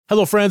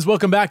Hello, friends.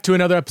 Welcome back to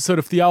another episode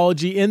of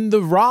Theology in the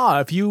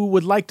Raw. If you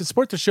would like to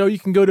support the show, you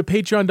can go to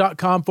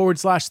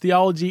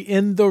patreon.com/theology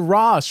in the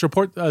raw.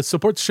 Support the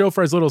show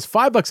for as little as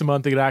 $5 a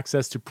month to get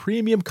access to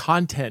premium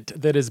content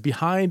that is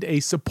behind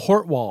a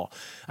support wall.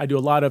 I do a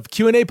lot of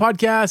Q&A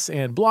podcasts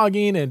and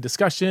blogging and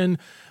discussion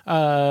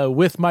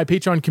with my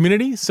Patreon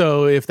community.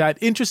 So if that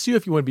interests you,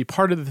 if you want to be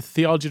part of the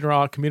Theology in the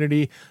Raw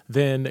community,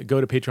 then go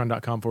to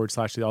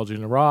patreon.com/theology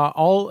in the raw.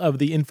 All of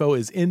the info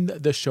is in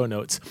the show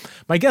notes.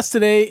 My guest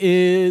today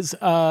is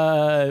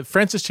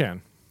Francis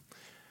Chan.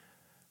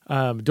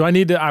 Do I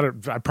need to? I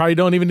probably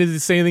don't even need to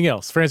say anything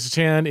else. Francis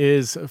Chan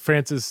is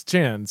Francis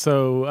Chan.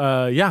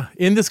 So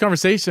in this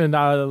conversation,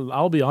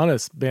 I'll be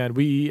honest, man.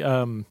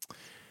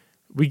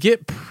 We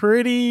get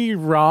pretty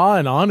raw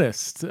and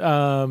honest,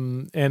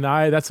 and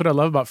that's what I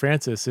love about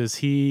Francis is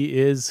he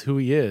is who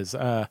he is.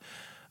 I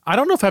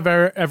don't know if I've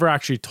ever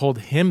actually told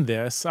him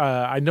this.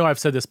 I know I've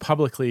said this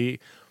publicly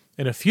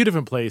in a few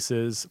different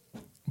places,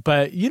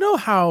 but you know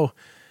how,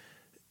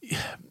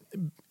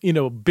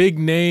 big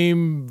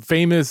name,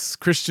 famous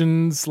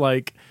Christians,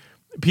 like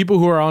people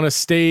who are on a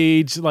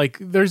stage, like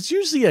there's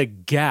usually a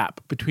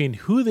gap between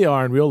who they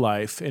are in real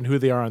life and who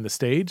they are on the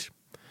stage.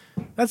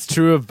 That's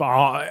true of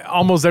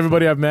almost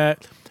everybody I've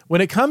met.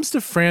 When it comes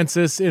to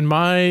Francis, in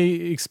my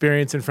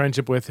experience and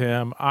friendship with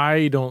him,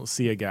 I don't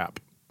see a gap.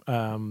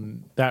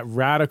 That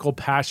radical,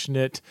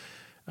 passionate,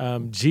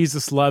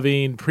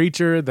 Jesus-loving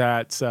preacher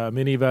that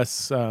many of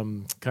us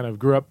kind of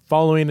grew up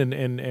following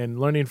and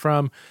learning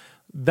from,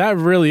 that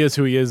really is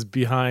who he is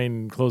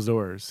behind closed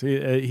doors.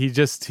 He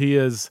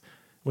is.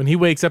 When he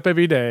wakes up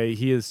every day,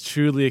 he is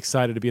truly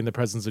excited to be in the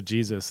presence of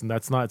Jesus. And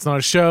it's not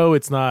a show.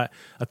 It's not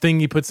a thing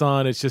he puts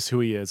on. It's just who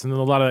he is. And then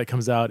a lot of that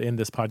comes out in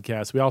this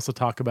podcast. We also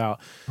talk about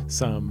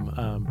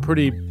some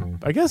pretty,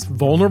 I guess,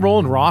 vulnerable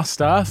and raw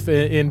stuff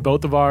in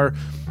both of our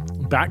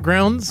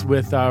backgrounds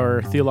with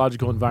our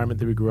theological environment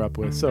that we grew up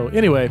with. So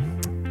anyway,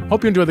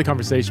 hope you enjoyed the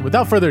conversation.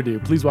 Without further ado,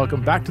 please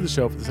welcome back to the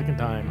show for the second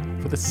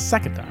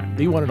time,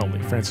 the one and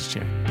only Francis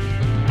Chan.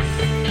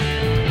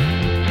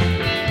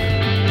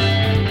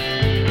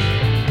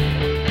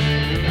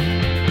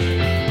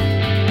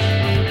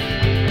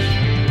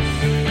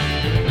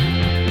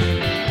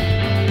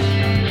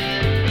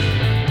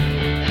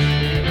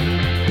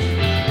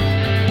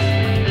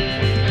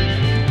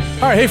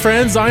 All right, hey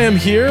friends, I am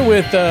here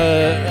with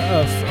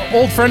an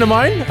old friend of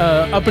mine,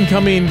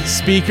 up-and-coming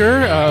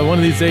speaker. One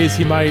of these days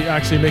he might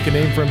actually make a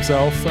name for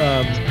himself.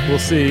 We'll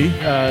see.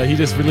 He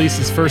just released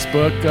his first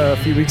book a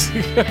few weeks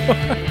ago.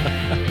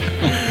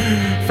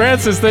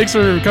 Francis, thanks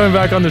for coming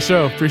back on the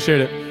show. Appreciate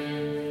it.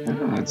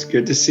 Oh, it's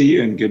good to see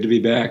you and good to be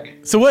back.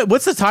 So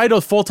what's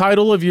the full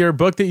title of your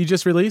book that you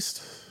just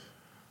released?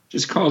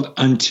 Just called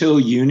Until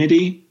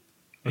Unity,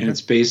 and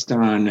it's based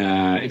on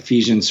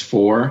Ephesians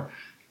 4.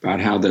 About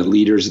how the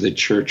leaders of the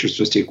church are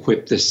supposed to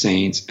equip the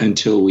saints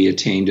until we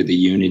attain to the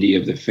unity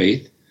of the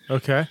faith.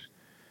 Okay.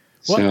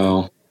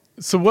 So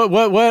what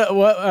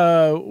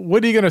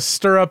are you going to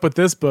stir up with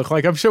this book?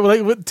 Like, I'm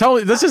sure, tell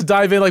me, let's just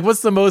dive in. Like,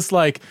 what's the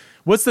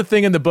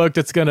thing in the book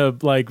that's going to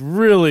like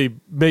really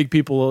make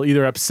people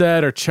either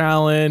upset or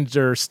challenged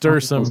or stir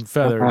some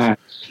feathers?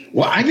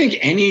 Well, I think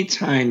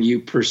anytime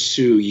you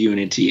pursue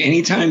unity,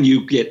 anytime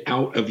you get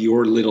out of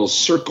your little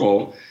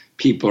circle,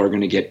 people are going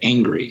to get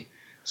angry.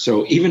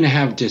 So even to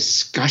have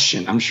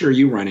discussion, I'm sure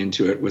you run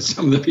into it with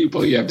some of the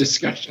people you have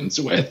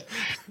discussions with.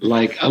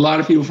 Like a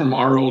lot of people from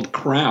our old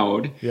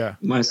crowd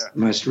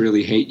must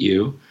really hate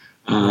you.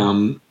 I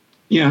mean,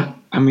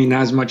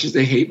 not as much as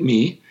they hate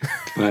me,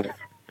 but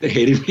they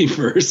hated me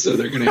first, so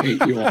they're going to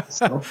hate you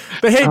also.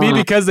 They hate me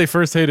because they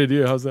first hated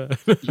you. How's that?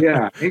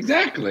 Yeah,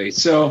 exactly.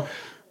 So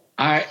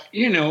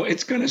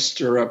it's going to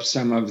stir up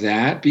some of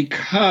that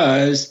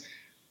because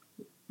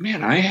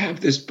I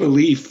have this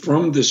belief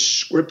from the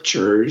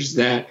scriptures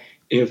that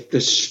if the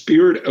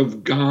Spirit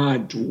of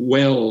God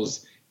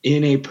dwells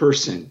in a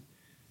person,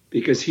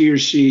 because he or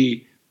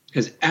she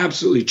has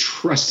absolutely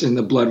trusted in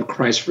the blood of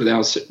Christ for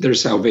their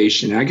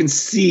salvation, and I can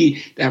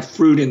see that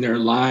fruit in their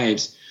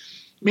lives,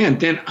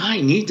 then I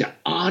need to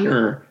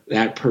honor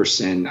that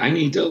person. I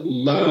need to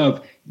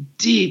love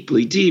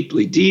deeply,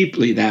 deeply,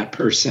 deeply that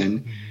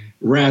person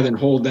rather than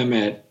hold them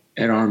at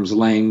arm's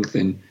length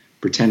and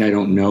pretend I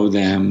don't know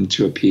them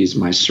to appease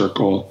my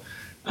circle.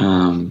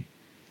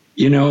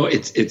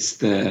 It's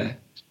that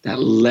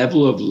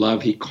level of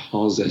love he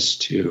calls us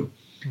to.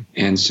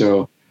 And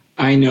so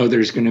I know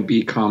there's going to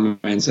be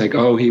comments like,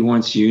 oh, he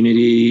wants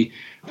unity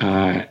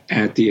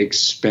at the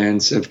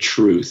expense of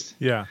truth.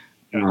 Yeah.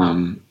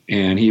 And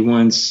he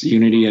wants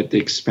unity at the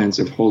expense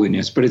of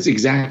holiness. But it's the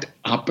exact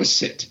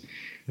opposite.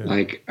 Yeah.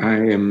 Like I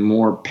am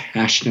more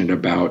passionate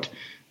about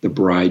the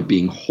bride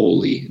being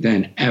holy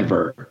than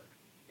ever.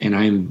 And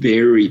I'm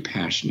very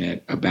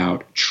passionate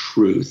about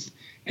truth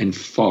and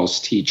false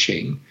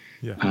teaching.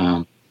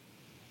 Yeah.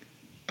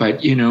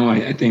 But,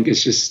 I think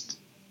it's just,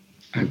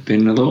 I've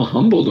been a little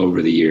humbled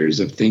over the years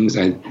of things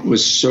I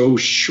was so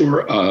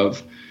sure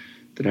of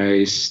that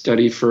I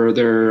study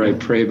further, I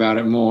pray about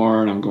it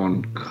more, and I'm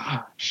going,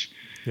 gosh,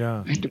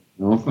 Yeah. I don't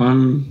know if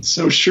I'm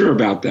so sure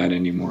about that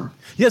anymore.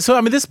 Yeah. So,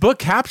 I mean, this book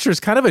captures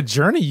kind of a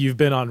journey you've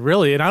been on,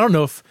 really. And I don't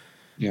know if,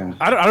 Yeah.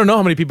 I don't know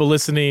how many people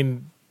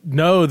listening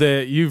know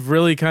that you've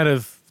really kind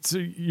of,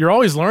 you're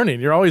always learning,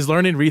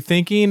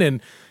 rethinking,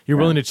 and you're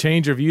willing to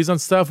change your views on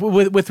stuff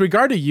with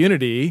regard to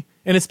unity.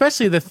 And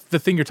especially the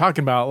thing you're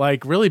talking about,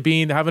 like really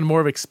having more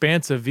of an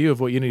expansive view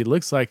of what unity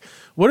looks like.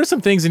 What are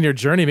some things in your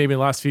journey, maybe in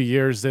the last few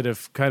years, that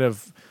have kind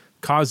of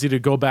caused you to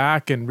go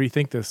back and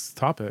rethink this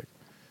topic?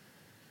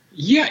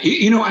 Yeah.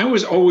 I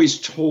was always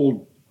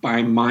told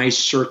by my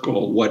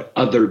circle what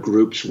other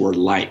groups were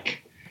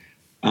like.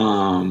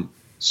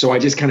 So I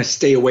just kind of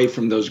stay away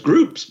from those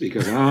groups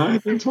because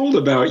I've been told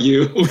about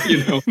you,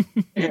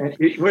 and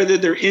whether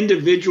they're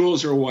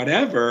individuals or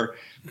whatever.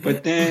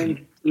 But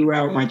then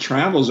throughout my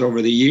travels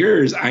over the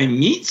years, I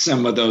meet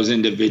some of those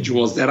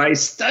individuals that I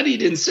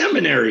studied in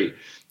seminary,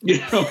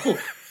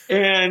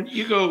 and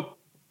you go,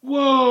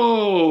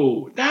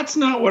 whoa, that's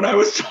not what I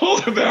was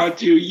told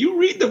about you. You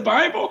read the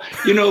Bible,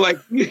 like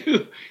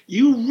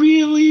you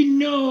really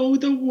know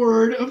the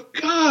Word of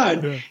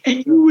God,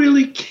 and you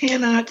really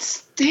cannot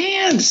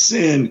stand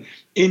sin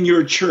in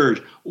your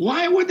church.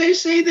 Why would they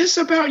say this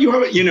about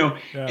you?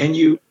 And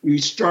you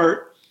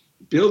start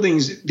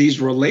building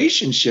these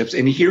relationships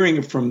and hearing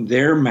it from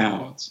their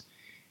mouths.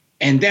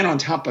 And then on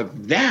top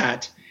of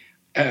that,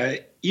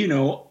 I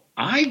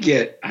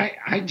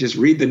just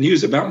read the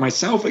news about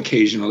myself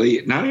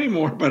occasionally, not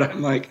anymore, but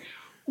I'm like,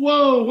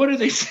 whoa, what are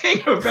they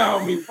saying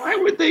about me? Why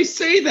would they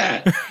say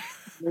that?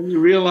 And you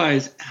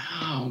realize,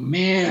 oh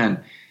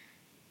man,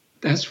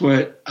 that's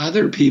what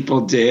other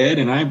people did.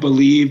 And I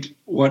believed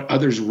what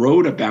others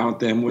wrote about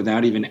them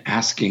without even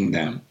asking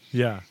them.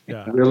 Yeah.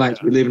 I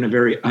realize we live in a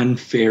very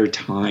unfair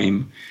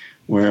time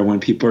where when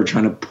people are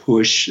trying to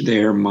push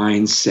their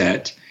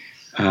mindset,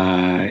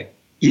 they're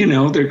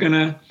going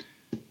to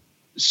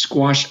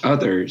squash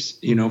others,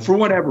 for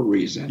whatever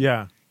reason.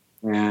 Yeah.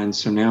 And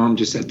so now I'm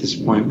just at this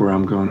point where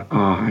I'm going,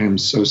 I am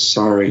so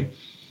sorry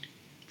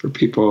to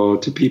people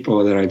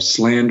that I've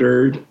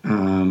slandered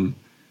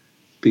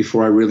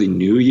before I really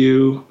knew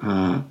you.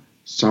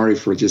 Sorry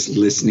for just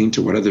listening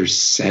to what others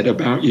said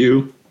about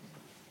you,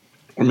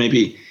 or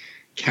maybe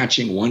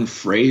catching one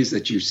phrase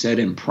that you said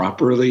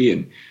improperly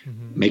and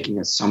making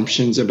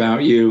assumptions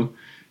about you.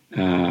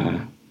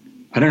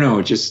 I don't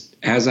know, just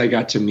as I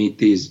got to meet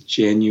these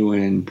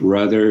genuine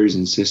brothers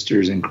and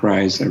sisters in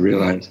Christ, I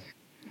realized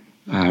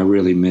I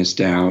really missed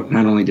out.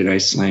 Not only did I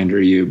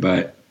slander you,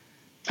 but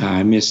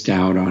I missed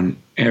out on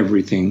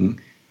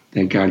everything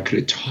that God could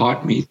have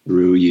taught me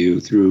through you,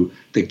 through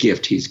the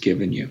gift he's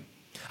given you.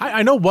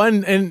 I know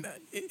one, and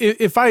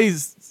if I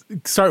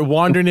start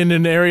wandering in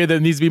an area that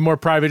needs to be more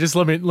private, just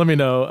let me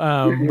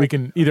know. We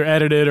can either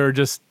edit it or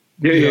just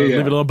leave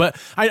it alone. But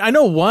I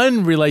know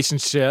one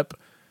relationship,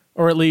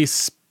 or at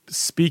least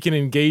speaking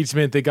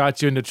engagement, that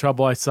got you into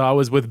trouble I saw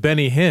was with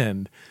Benny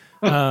Hinn,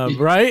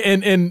 right?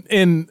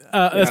 And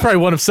that's probably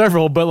one of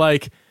several. But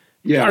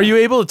are you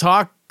able to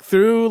talk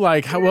through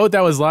what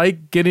that was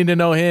like, getting to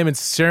know him and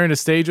sharing a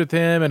stage with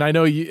him? And I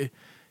know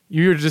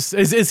you're just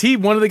is he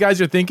one of the guys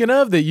you're thinking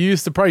of that you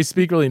used to probably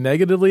speak really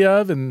negatively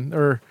of,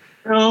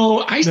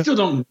 No, I still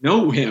don't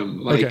know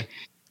him.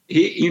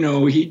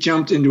 He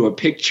jumped into a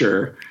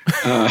picture.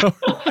 I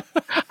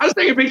was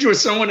taking a picture with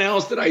someone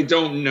else that I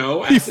don't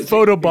know. He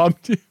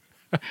photobombed you.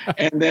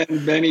 And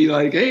then he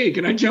hey,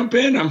 can I jump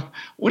in?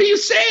 What do you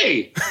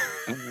say?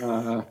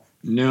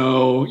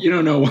 No, you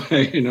don't know why.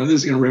 This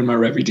is going to ruin my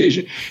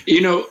reputation.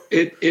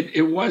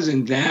 It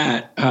wasn't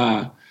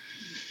that.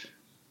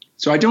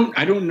 So I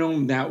don't know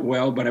him that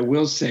well, but I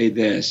will say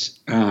this.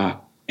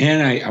 And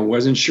I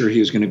wasn't sure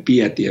he was going to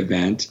be at the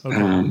event.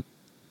 Okay.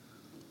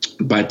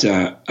 But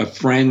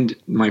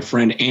my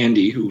friend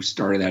Andy, who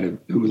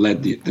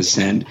led the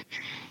Send,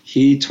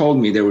 he told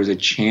me there was a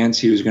chance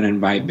he was going to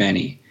invite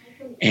Benny.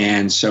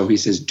 And so he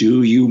says,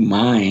 do you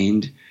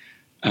mind?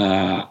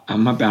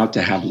 I'm about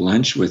to have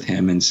lunch with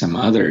him and some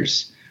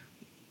others.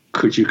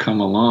 Could you come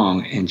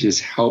along and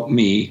just help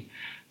me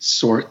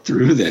sort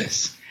through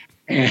this?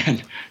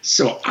 And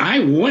so I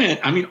went.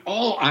 I mean,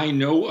 all I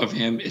know of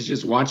him is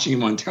just watching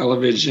him on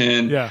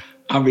television. Yeah.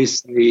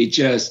 Obviously,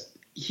 just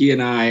he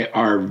and I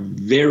are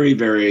very,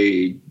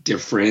 very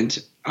different,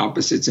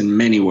 opposites in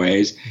many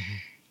ways.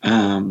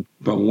 Mm-hmm.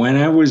 But when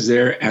I was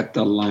there at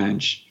the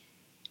lunch,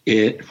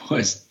 it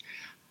was,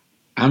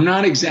 I'm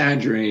not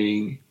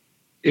exaggerating,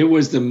 it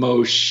was the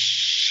most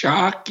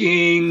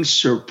shocking,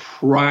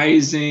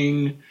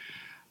 surprising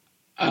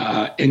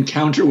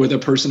encounter with a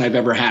person I've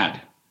ever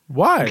had.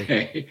 Why?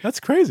 Okay. That's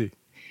crazy.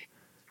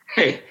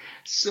 Hey,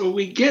 so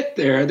we get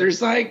there.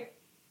 There's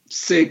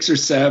 6 or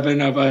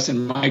 7 of us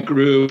in my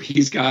group.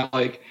 He's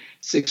got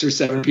 6 or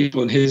 7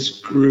 people in his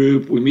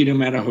group. We meet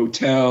him at a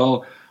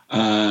hotel,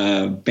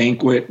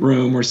 banquet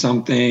room or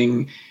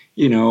something.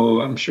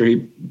 I'm sure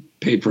he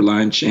paid for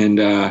lunch. And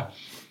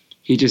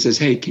he just says,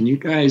 hey, can you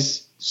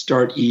guys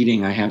start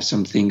eating? I have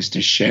some things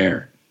to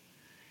share.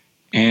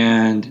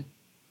 And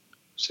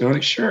so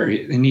sure.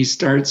 And he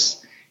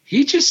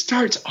just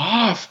starts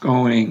off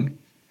going,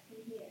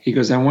 he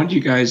goes, I want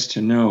you guys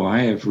to know I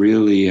have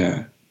really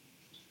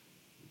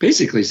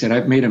basically said,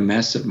 I've made a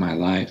mess of my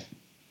life.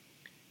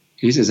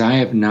 He says, I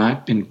have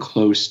not been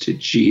close to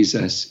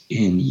Jesus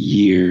in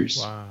years.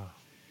 Wow.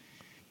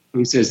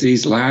 He says,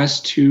 these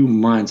last 2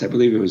 months, I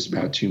believe it was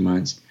about 2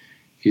 months,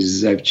 he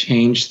says, I've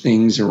changed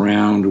things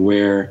around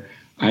where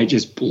I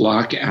just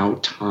block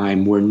out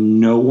time where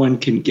no one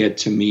can get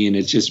to me. And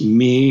it's just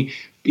me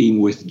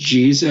being with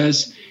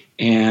Jesus.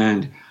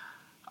 And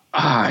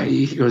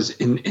he goes,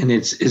 and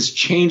it's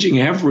changing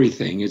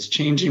everything. It's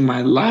changing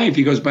my life.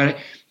 He goes, but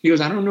he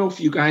goes, I don't know if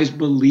you guys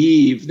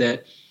believe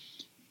that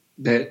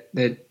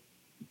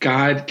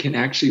God can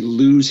actually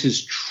lose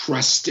his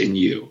trust in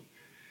you.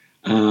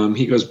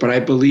 He goes, but I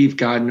believe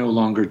God no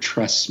longer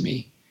trusts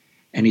me.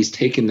 And he's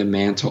taken the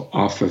mantle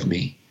off of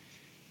me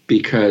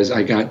because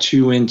I got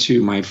too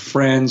into my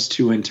friends,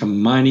 too into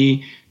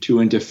money, too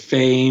into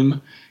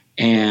fame.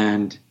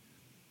 And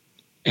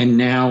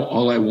now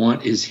all I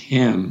want is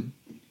him.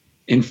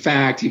 In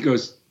fact, he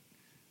goes,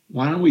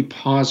 why don't we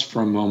pause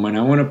for a moment?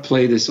 I want to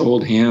play this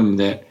old hymn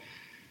that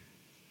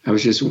I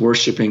was just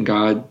worshiping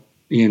God,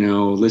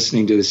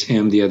 listening to this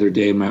hymn the other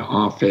day in my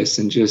office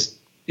and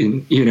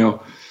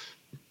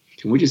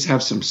can we just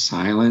have some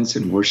silence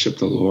and worship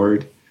the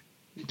Lord?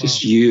 Wow.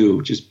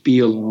 Just be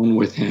alone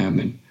with him.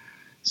 And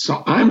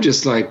so I'm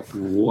just like,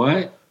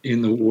 what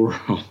in the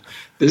world?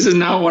 This is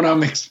not what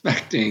I'm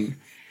expecting.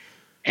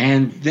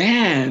 And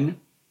then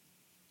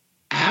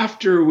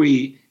after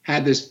we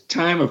had this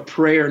time of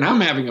prayer, and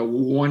I'm having a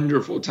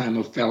wonderful time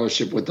of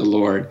fellowship with the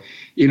Lord,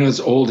 this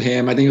old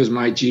hymn, I think it was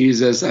My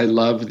Jesus, I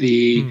Love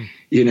Thee,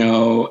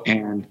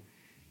 and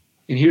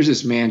here's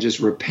this man just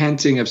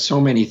repenting of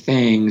so many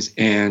things.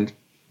 And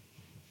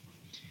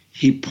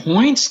he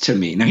points to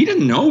me. Now, he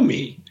didn't know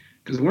me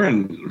because we're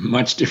in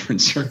much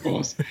different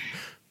circles.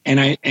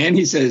 And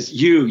he says,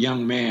 you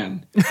young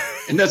man.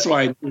 And that's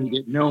why he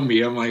didn't know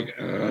me. I'm like,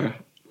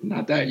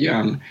 not that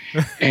young.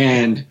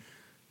 And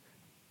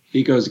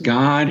he goes,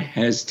 God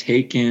has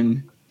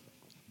taken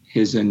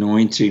his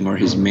anointing or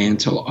his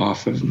mantle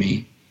off of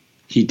me.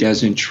 He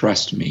doesn't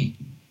trust me.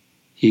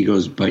 He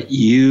goes, but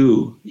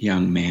you,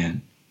 young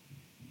man,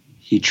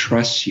 he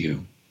trusts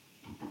you.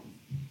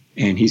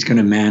 And he's going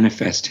to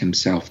manifest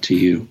himself to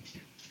you.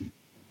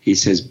 He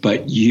says,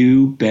 but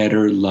you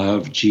better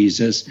love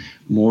Jesus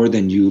more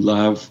than you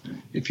love,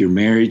 if you're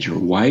married, your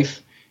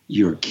wife,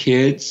 your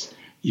kids,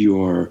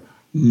 your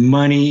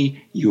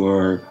money,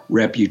 your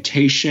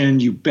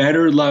reputation. You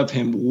better love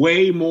him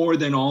way more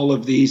than all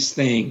of these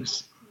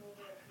things.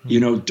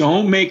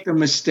 Don't make the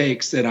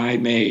mistakes that I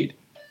made.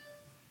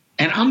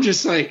 And I'm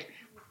just like,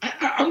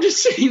 I'm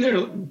just sitting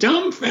there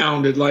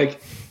dumbfounded,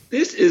 like,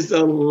 this is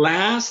the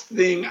last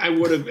thing I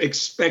would have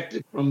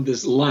expected from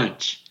this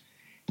lunch.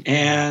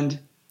 And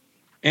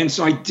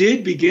so I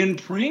did begin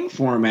praying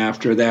for him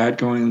after that,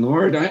 going,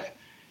 Lord,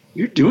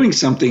 you're doing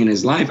something in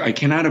his life. I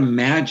cannot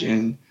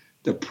imagine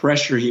the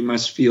pressure he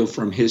must feel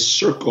from his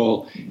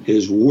circle,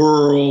 his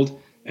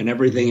world, and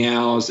everything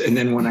else. And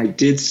then when I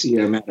did see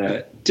him at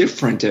a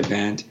different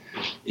event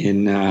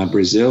in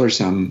Brazil or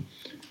something,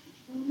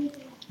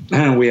 I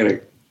don't know, we had a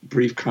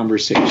brief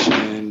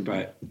conversation,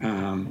 but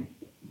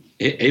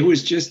it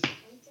was just,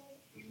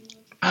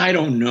 I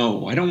don't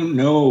know. I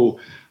know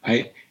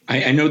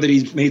that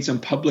he's made some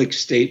public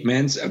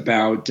statements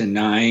about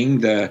denying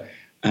the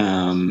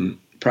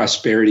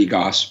prosperity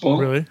gospel.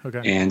 Really?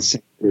 Okay. And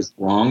saying it's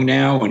wrong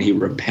now, and he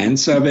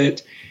repents of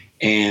it.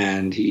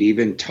 And he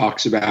even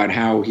talks about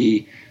how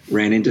he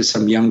ran into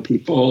some young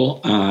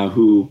people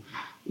who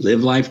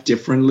live life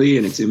differently,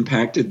 and it's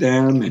impacted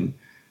them. And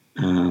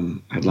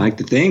I'd like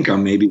to think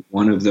I'm maybe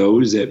one of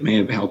those that may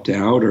have helped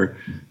out or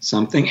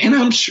something. And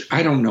I'm sure,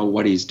 I don't know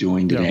what he's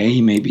doing today. Yeah.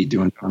 He may be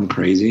doing something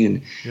crazy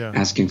and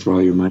asking for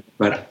all your money.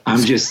 But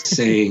I'm just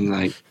saying,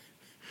 like,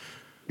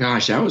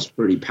 gosh, that was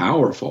pretty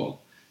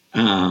powerful.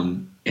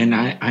 And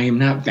I am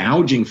not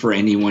vouching for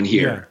anyone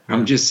here. Yeah.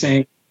 I'm just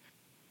saying,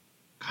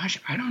 gosh,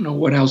 I don't know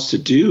what else to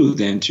do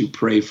than to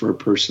pray for a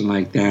person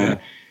like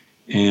that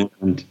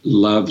and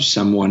love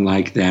someone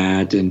like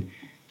that and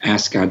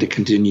ask God to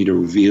continue to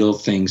reveal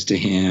things to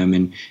him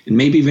and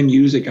maybe even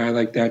use a guy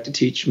like that to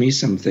teach me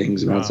some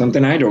things about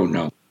something I don't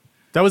know.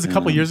 That was a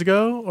couple years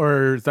ago,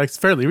 or that's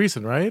fairly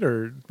recent, right?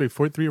 Or maybe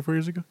 3 or 4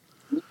 years ago?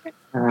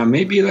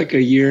 Maybe like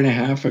a year and a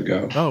half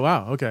ago. Oh,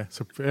 wow. Okay.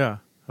 So, yeah.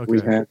 Okay. We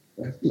had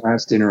that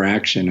last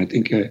interaction. I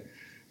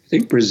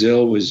think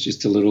Brazil was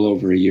just a little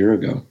over a year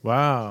ago.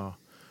 Wow.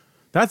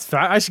 That's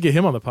I should get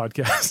him on the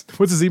podcast.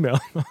 What's his email?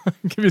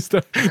 Give me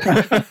stuff. I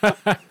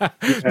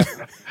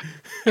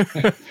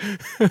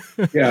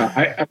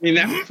mean,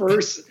 that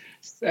first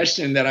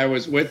session that I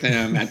was with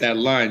him at that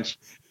lunch,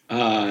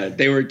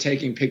 they were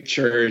taking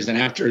pictures, and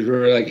afterwards we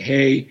were like,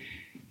 hey,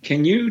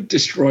 can you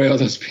destroy all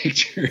those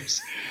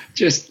pictures?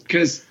 Just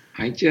because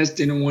I just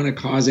didn't want to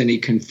cause any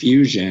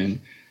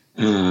confusion.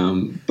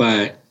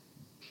 But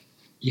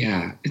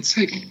yeah, it's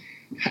like,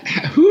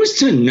 who's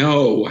to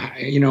know,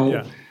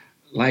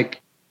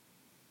 like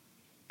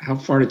how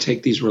far to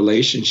take these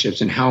relationships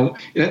and how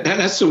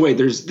that's the way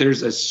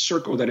there's a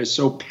circle that is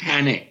so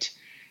panicked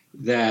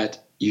that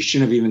you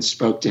shouldn't have even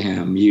spoke to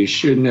him. You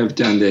shouldn't have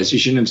done this. You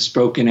shouldn't have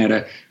spoken at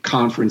a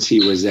conference he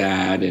was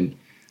at. And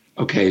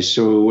okay,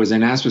 so was I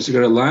not supposed to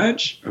go to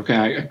lunch?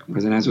 Okay,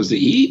 was I not supposed to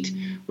eat?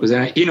 Was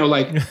I,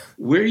 like,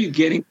 where are you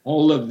getting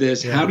all of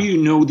this? Yeah. How do you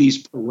know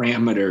these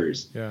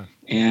parameters? Yeah.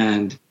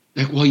 And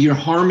like, well, you're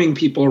harming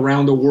people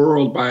around the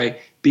world by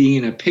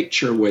being in a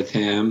picture with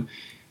him.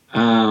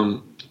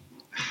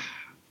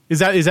 Is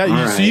that you?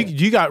 Right. So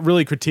you got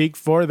really critiqued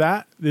for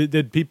that?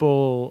 Did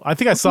people? I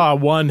think I saw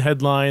one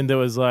headline that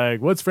was like,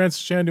 "What's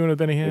Francis Chan doing with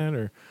Benny Hinn?"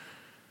 Or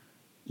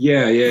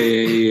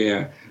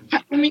Yeah.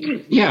 I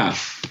mean, yeah.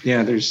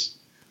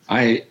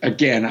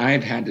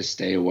 I've had to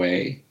stay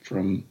away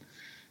from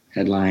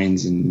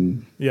headlines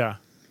and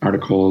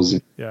articles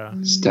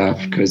and stuff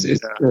because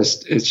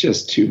it's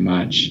just too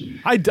much.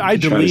 I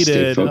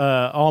deleted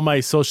all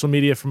my social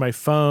media from my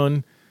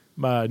phone.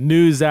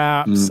 News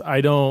apps.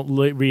 I don't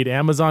read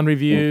Amazon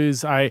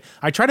reviews. I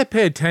try to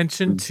pay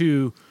attention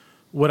to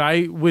what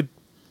I would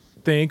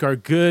think are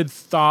good,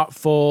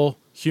 thoughtful,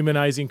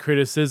 humanizing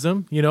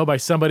criticism, by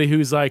somebody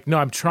who's like, no,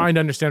 I'm trying to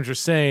understand what you're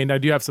saying. I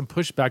do have some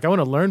pushback. I want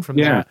to learn from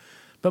that.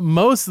 But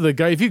most of the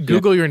guys, if you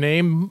Google your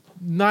name,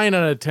 9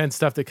 out of 10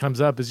 stuff that comes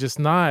up is just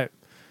not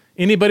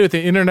anybody with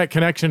an internet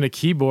connection to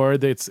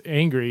keyboard that's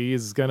angry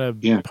is going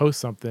to post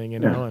something,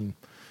 and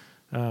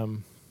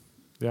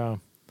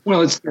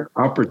Well, it's their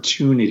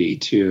opportunity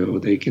too.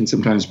 They can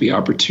sometimes be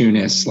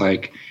opportunists.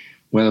 Like,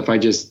 well, if I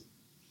just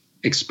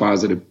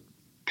exposit a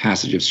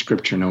passage of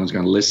scripture, no one's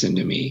going to listen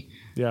to me.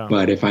 Yeah.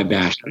 But if I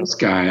bash this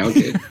guy, I'll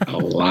get a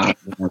lot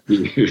more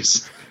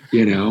views.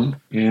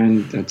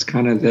 And that's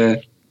kind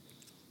of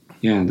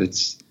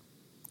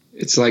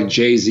it's like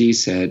Jay-Z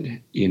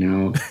said.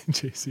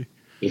 Jay-Z.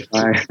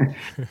 What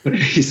did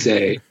he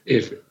say?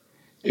 If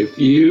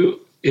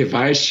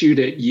I shoot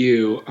at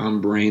you, I'm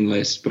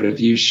brainless, but if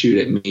you shoot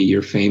at me,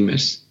 you're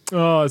famous.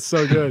 Oh, it's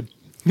so good.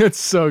 It's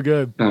so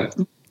good.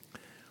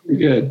 Pretty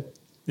good.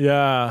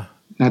 Yeah.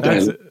 Not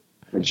that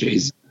I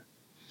Jay-Z.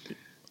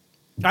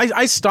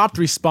 I stopped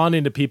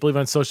responding to people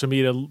even on social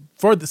media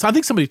for this. I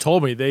think somebody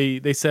told me,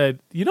 they said,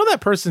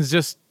 that person's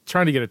just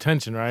trying to get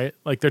attention, right?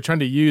 Like they're trying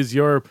to use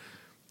your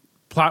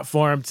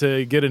platform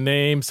to get a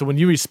name. So when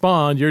you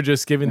respond, you're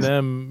just giving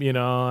them,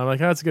 I'm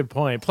like, oh, that's a good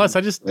point. Plus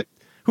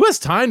who has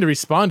time to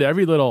respond to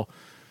every little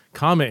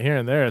comment here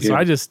and there? So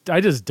I just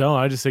don't.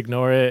 I just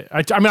ignore it.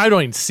 I mean, I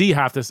don't even see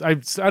half this. I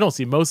don't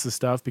see most of the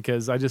stuff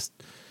because I just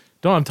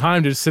don't have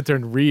time to just sit there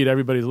and read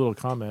everybody's little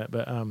comment.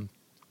 But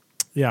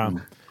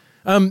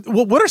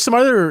what are some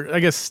other, I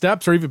guess,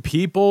 steps or even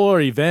people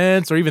or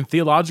events or even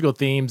theological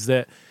themes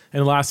that in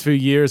the last few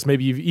years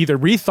maybe you've either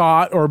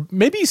rethought or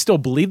maybe you still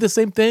believe the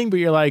same thing, but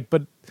you're like,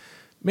 but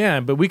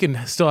we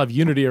can still have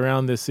unity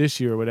around this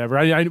issue or whatever.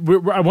 I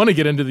want to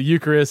get into the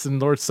Eucharist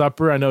and Lord's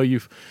Supper. I know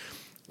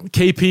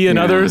KP and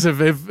others have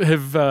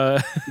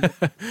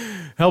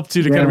helped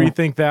you to kind of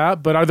rethink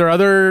that. But are there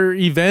other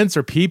events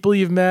or people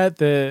you've met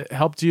that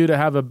helped you to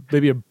have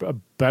maybe a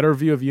better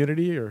view of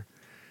unity? Or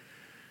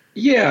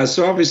yeah,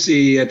 so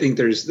obviously I think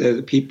there's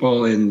the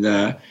people in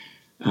the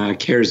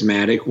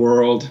charismatic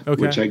world,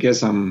 which I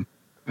guess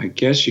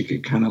you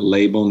could kind of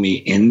label me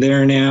in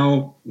there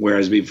now,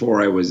 whereas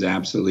before I was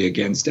absolutely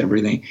against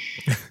everything.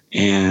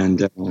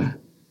 And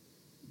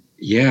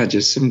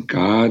just some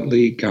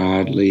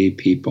godly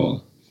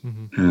people.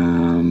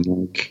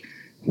 Mm-hmm.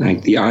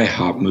 Like the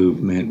IHOP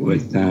movement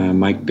with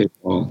Mike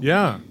Bickle.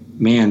 Yeah.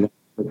 Man,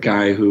 the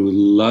guy who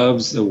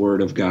loves the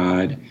Word of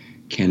God,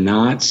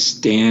 cannot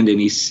stand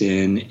any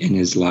sin in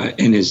his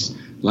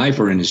life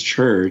or in his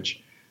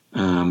church,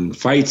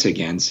 fights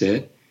against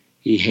it.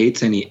 He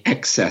hates any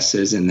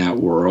excesses in that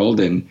world.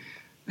 And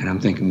I'm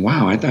thinking,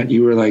 wow, I thought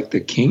you were like the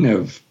king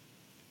of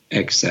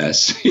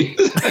excess.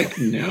 He's like,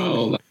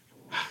 no.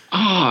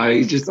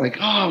 He's just like,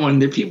 when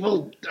the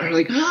people are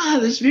like,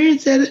 the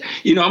Spirit said it.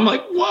 I'm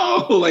like,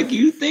 whoa, like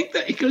you think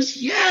that? He goes,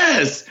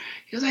 yes.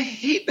 He goes, I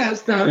hate that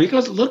stuff. He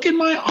goes, look in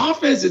my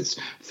office. It's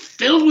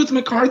filled with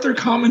MacArthur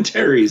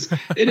commentaries.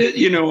 It is,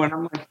 and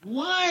I'm like,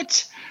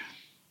 what?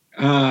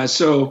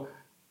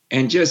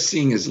 And just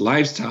seeing his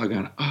lifestyle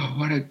going, oh,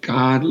 what a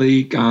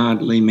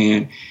godly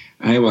man.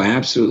 I will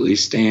absolutely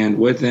stand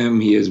with him.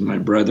 He is my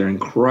brother in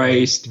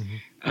Christ.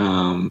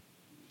 Mm-hmm.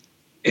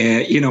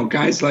 And,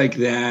 guys like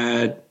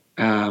that.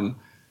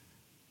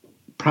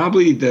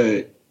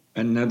 Probably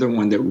another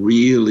one that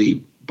really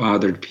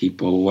bothered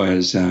people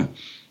was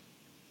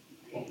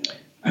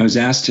I was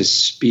asked to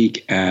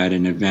speak at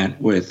an event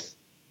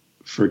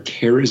for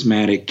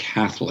charismatic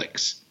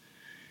Catholics.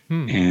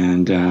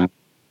 And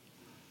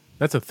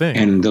that's a thing.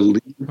 And the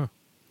leader,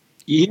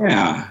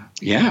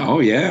 oh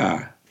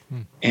yeah.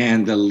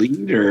 And the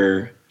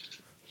leader,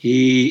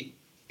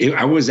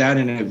 I was at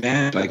an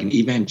event, like an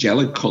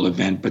evangelical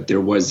event, but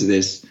there was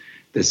this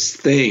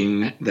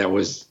thing that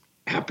was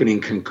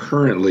happening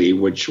concurrently,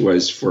 which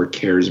was for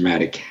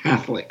charismatic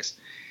Catholics.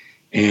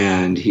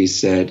 And he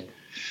said,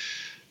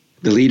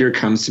 the leader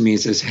comes to me and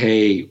says,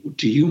 hey,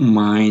 do you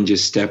mind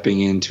just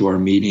stepping into our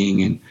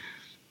meeting and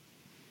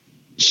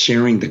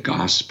sharing the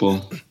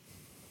gospel?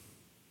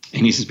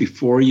 And he says,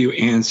 before you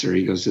answer,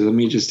 he goes, let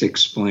me just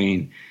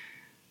explain.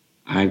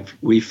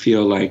 We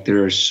feel like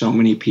there are so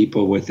many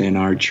people within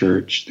our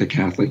church, the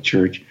Catholic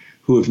Church,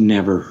 who have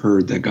never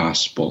heard the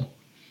gospel.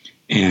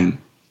 And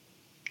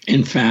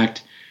in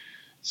fact,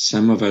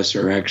 some of us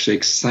are actually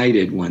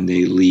excited when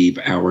they leave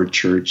our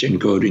church and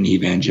go to an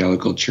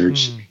evangelical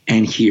church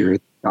and hear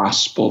the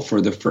gospel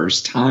for the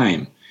first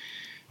time.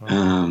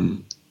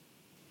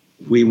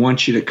 We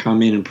want you to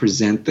come in and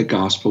present the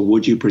gospel.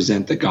 Would you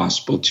present the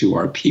gospel to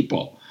our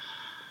people?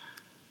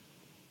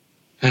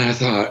 And I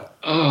thought,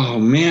 oh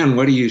man,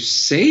 what do you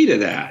say to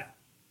that?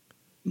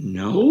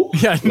 No?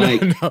 Yeah,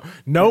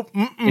 nope.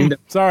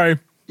 Sorry.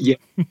 Yeah,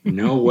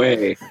 no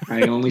way.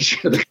 I only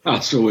share the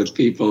gospel with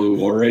people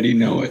who already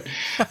know it.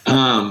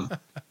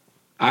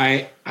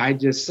 I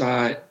just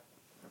thought,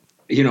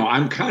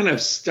 I'm kind of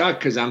stuck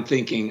because I'm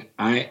thinking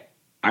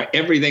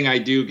everything I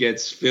do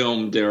gets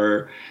filmed,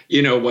 or,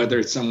 whether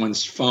it's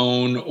someone's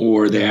phone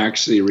or they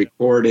actually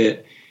record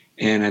it.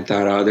 And I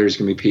thought, oh, there's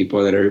going to be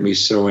people that are going to be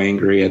so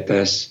angry at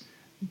this.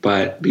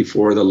 But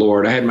before the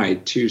Lord, I had my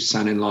 2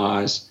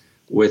 son-in-laws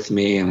with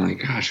me. I'm like,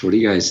 gosh, what do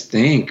you guys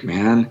think,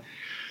 man?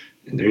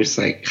 And they're just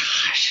like,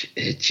 gosh,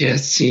 it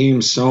just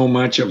seems so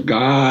much of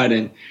God.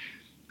 And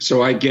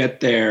so I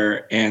get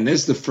there, and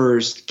this is the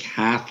first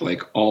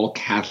all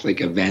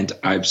Catholic event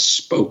I've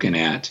spoken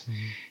at.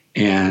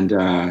 And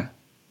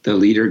the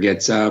leader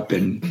gets up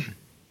and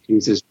he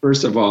says,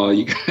 first of all,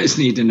 you guys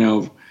need to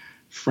know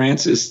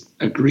Francis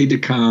agreed to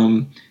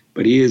come,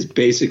 but he is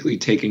basically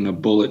taking a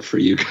bullet for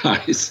you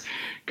guys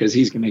because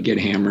he's going to get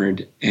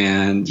hammered.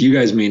 And you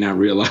guys may not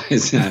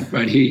realize that,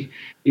 but he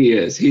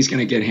is. He's going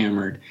to get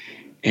hammered.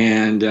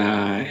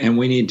 And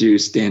we need to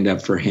stand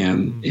up for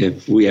him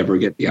if we ever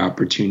get the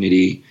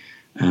opportunity.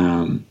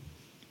 And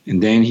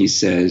then he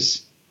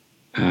says,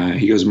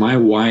 he goes, my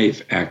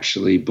wife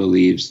actually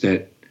believes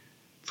that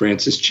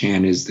Francis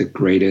Chan is the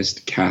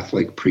greatest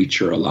Catholic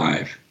preacher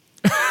alive.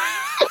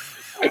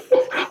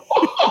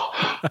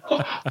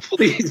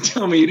 Please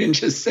tell me you didn't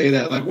just say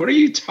that. Like, what are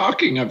you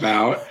talking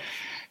about?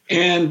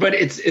 But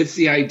it's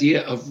the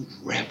idea of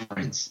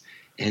reverence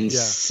and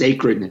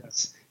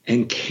sacredness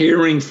and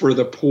caring for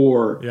the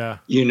poor. Yeah.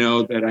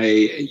 That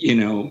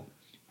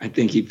I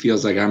think he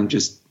feels like I'm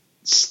just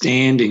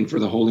standing for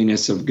the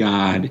holiness of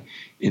God,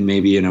 and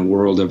maybe in a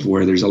world of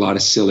where there's a lot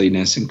of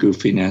silliness and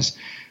goofiness.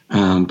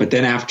 But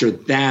then after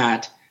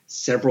that,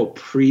 several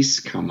priests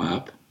come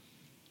up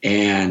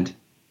and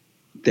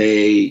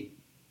they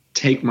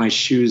take my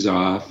shoes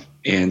off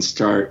and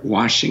start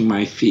washing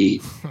my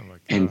feet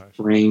and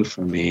praying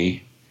for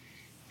me.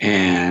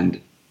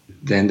 And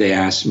then they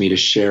ask me to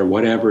share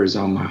whatever is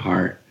on my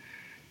heart.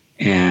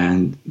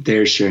 And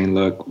they're sharing,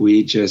 look,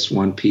 we just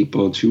want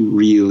people to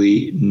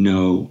really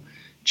know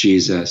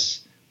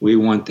Jesus. We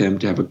want them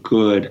to have a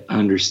good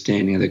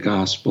understanding of the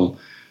gospel.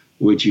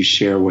 Would you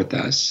share with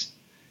us?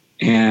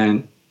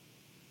 And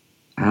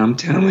I'm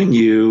telling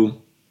you,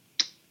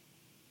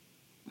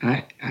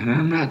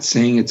 I'm not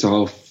saying it's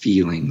all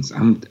feelings.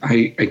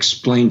 I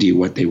explained to you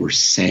what they were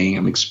saying.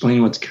 I'm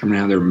explaining what's coming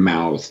out of their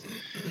mouth.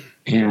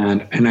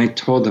 And I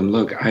told them,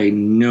 look, I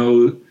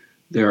know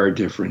there are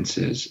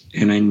differences,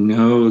 and I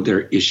know there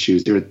are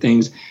issues. There are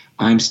things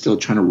I'm still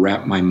trying to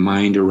wrap my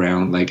mind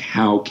around, like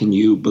how can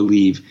you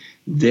believe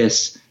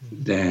this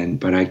then?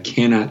 But I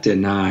cannot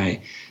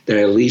deny that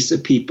at least the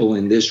people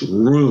in this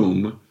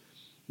room,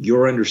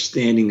 your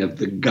understanding of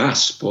the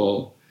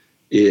gospel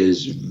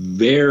is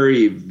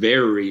very,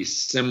 very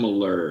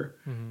similar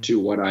to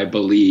what I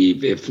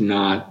believe, if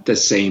not the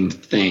same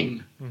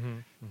thing.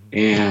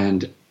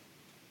 And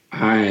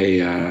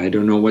I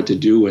don't know what to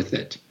do with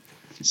it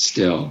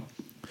still.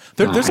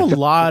 There's a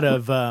lot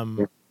of,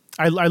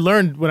 I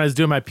learned when I was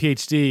doing my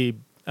PhD,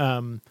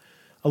 a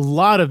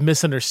lot of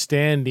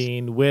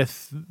misunderstanding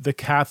with the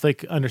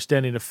Catholic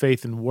understanding of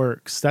faith and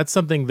works. That's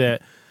something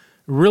that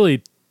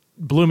really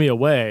blew me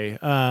away,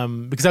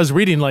 because I was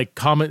reading like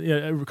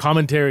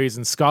commentaries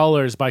and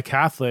scholars by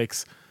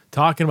Catholics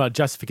talking about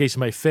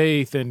justification by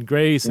faith and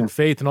grace and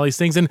faith and all these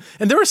things. And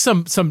there were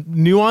some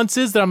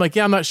nuances that I'm like,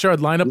 I'm not sure I'd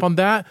line up on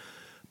that.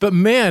 But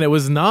man, it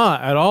was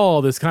not at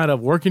all this kind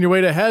of working your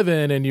way to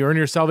heaven and you earn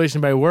your salvation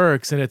by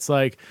works. And it's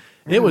like,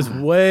 it was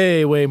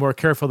way, way more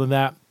careful than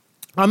that.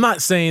 I'm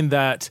not saying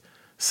that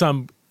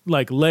some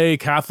like lay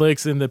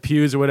Catholics in the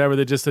pews or whatever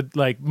that just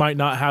like might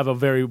not have a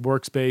very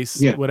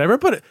works-based whatever,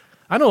 but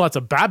I know lots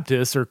of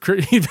Baptists or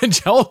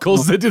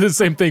evangelicals that do the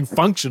same thing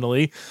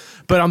functionally.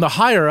 But on the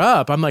higher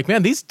up, I'm like,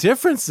 man, these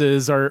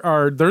differences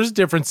there's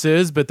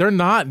differences, but they're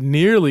not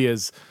nearly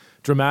as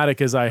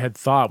dramatic as I had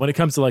thought when it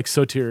comes to like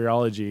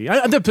soteriology,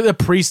 the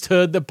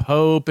priesthood, the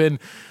Pope, and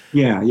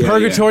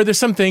purgatory. There's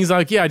some things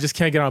like, I just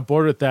can't get on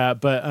board with that.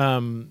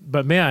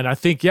 But man, I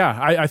think,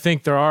 I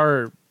think there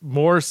are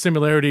more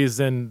similarities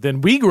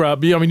than we grew up.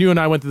 I mean, you and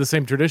I went to the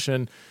same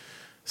tradition,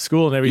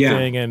 school and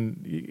everything.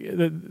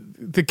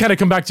 And to kind of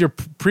come back to your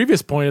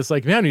previous point, it's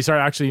like, man, you start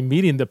actually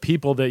meeting the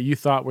people that you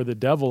thought were the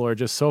devil or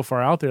just so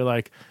far out there,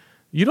 like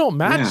you don't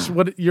match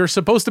what you're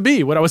supposed to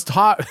be, what I was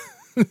taught,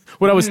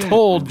 what I was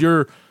told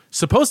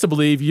supposed to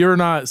believe, you're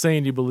not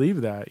saying you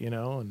believe that,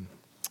 and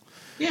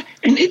Yeah,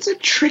 and it's a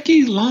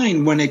tricky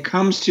line when it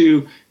comes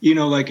to,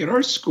 like at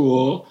our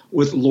school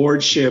with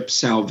lordship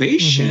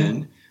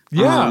salvation.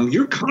 Yeah.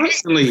 You're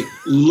constantly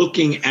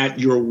looking at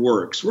your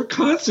works. We're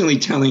constantly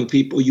telling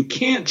people you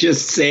can't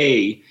just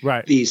say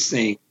these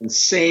things and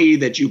say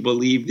that you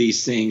believe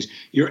these things.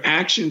 Your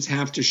actions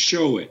have to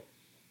show it.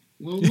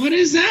 Well, what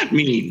does that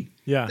mean?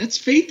 Yeah. That's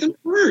faith and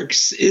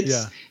works.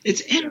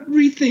 It's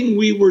everything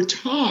we were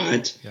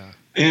taught. Yeah.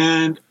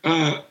 And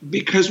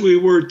because we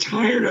were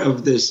tired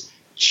of this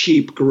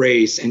cheap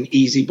grace and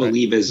easy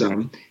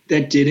believism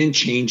that didn't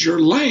change your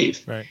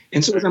life. Right.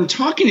 And so as I'm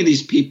talking to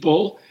these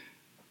people,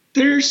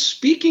 they're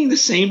speaking the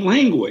same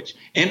language.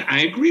 And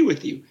I agree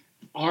with you.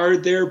 Are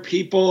there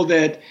people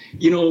that,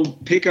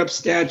 pick up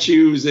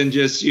statues and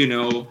just,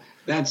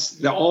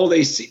 that's all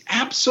they see?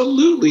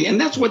 Absolutely.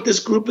 And that's what this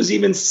group is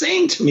even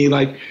saying to me.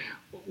 Like,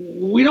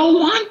 we don't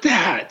want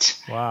that.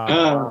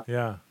 Wow.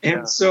 Yeah.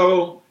 And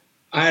so,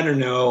 I don't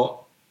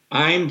know.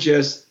 I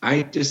just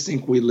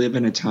think we live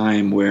in a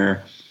time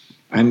where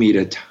I meet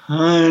a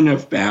ton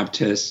of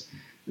Baptists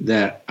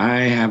that I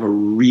have a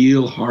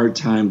real hard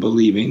time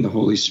believing the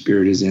Holy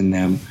Spirit is in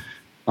them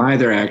by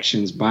their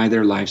actions, by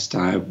their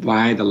lifestyle,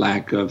 by the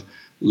lack of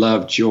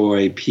love,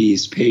 joy,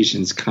 peace,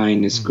 patience,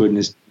 kindness,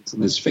 goodness,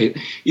 gentleness, faith,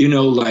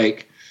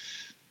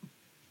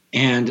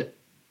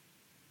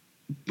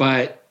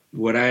 but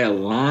would I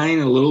align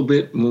a little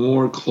bit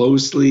more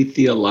closely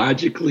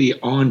theologically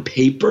on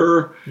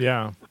paper?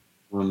 Yeah.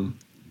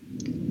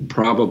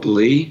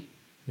 Probably.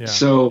 Yeah.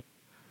 So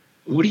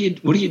what do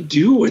you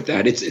do with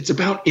that? It's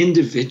about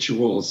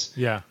individuals.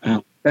 Yeah.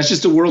 That's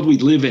just the world we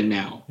live in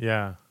now.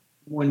 Yeah.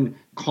 Someone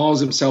calls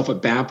himself a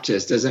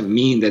Baptist doesn't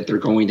mean that they're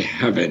going to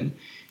heaven.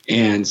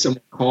 And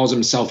someone calls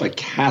himself a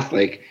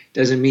Catholic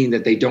doesn't mean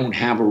that they don't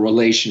have a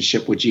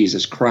relationship with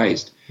Jesus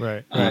Christ.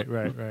 Right.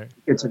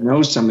 Get to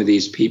know some of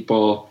these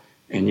people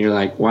and you're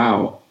like,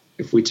 wow,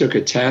 if we took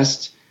a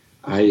test,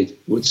 I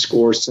would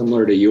score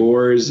similar to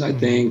yours, I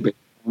think, but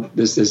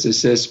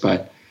this,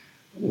 but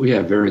we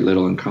have very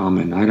little in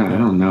common. I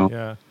don't know.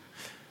 Yeah.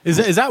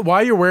 Is that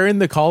why you're wearing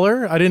the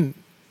collar? I didn't.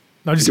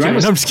 No, I'm just kidding.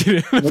 I'm just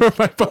kidding.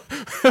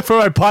 For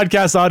my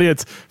podcast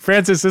audience,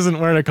 Francis isn't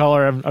wearing a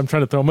collar. I'm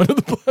trying to throw him under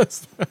the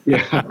bus.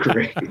 Yeah,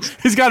 great.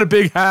 He's got a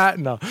big hat.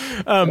 No.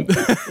 Cut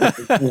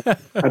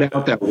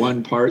out that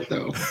one part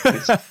though.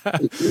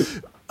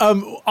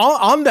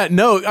 On that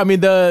note, I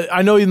mean,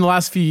 I know in the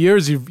last few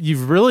years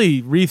you've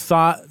really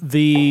rethought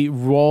the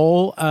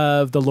role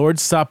of the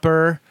Lord's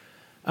Supper,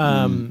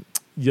 the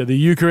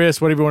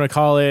Eucharist, whatever you want to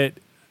call it,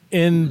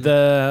 in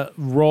the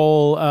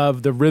role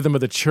of the rhythm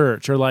of the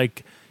church, or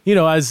like,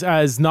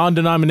 as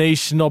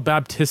non-denominational,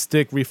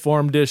 Baptistic,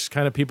 Reformed-ish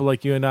kind of people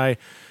like you and I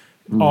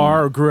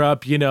are or grew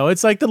up,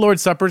 it's like the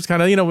Lord's Supper is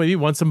kind of, maybe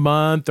once a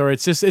month, or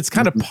it's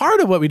kind of part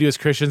of what we do as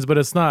Christians, but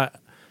it's not.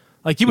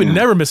 Like, you would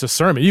never miss a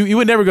sermon. You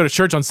would never go to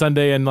church on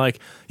Sunday and like,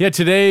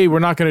 today we're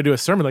not going to do a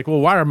sermon. Like, well,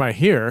 why am I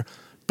here?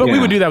 But we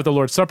would do that with the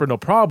Lord's Supper, no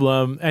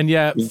problem. And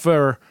yet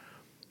for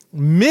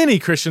many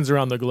Christians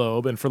around the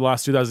globe and for the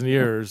last 2,000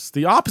 years,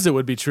 the opposite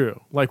would be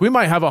true. Like, we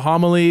might have a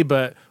homily,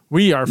 but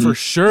we are for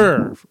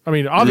sure. I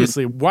mean,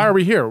 obviously, why are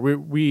we here?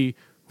 We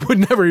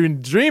would never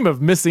even dream of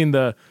missing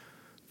the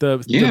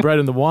bread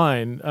and the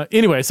wine.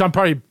 Anyway, so I'm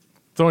probably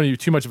throwing you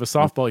too much of a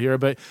softball here,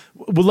 but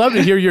would love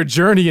to hear your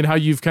journey and how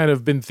you've kind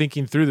of been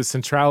thinking through the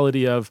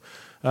centrality of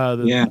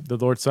the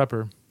Lord's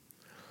Supper.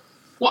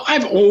 Well,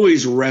 I've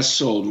always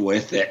wrestled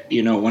with it,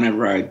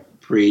 whenever I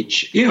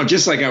preach,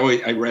 just like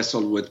I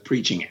wrestled with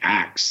preaching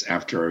Acts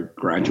after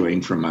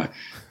graduating from a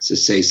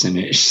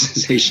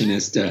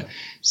cessationist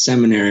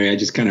seminary. I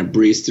just kind of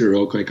breezed through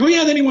real quick. Oh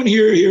yeah, anyone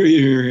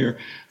here?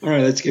 All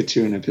right, let's get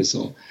to an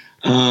epistle.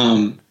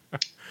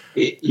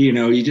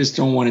 You just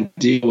don't want to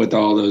deal with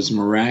all those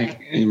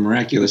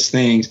miraculous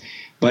things.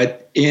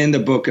 But in the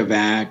book of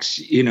Acts,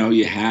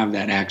 you have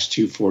that Acts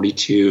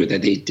 2:42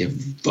 that they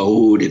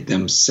devoted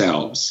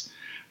themselves,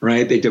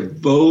 right? They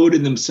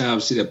devoted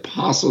themselves to the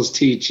apostles'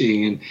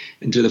 teaching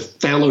and to the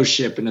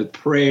fellowship and the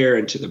prayer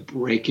and to the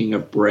breaking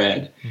of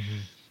bread. Mm-hmm.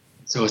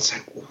 So it's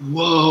like,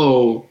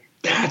 whoa,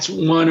 that's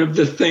one of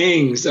the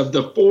things, of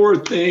the four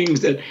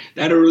things that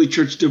early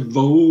church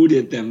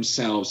devoted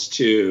themselves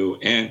to.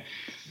 And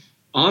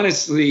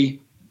honestly,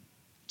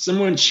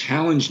 someone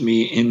challenged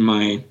me in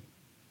my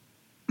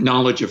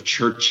knowledge of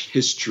church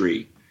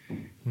history.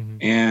 Mm-hmm.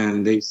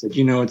 And they said,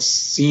 it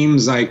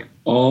seems like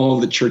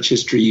all the church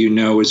history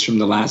is from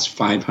the last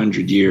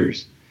 500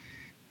 years.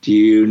 Do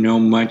you know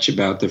much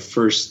about the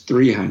first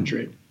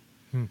 300?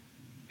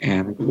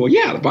 And well,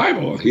 yeah, the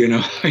Bible,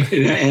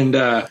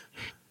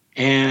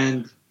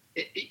 and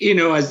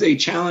as they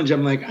challenge,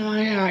 I'm like,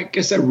 I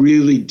guess I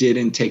really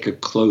didn't take a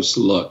close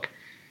look.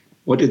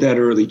 What did that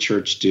early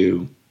church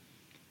do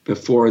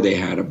before they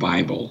had a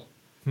Bible?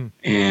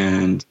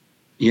 And,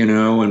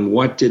 and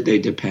what did they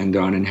depend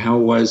on, and how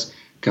was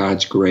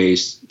God's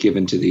grace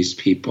given to these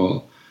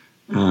people?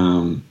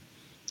 And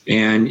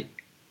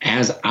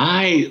as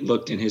I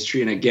looked in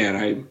history, and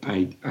again,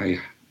 I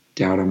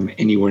doubt I'm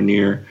anywhere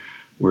near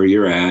where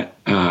you're at,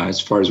 as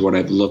far as what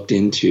I've looked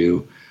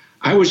into.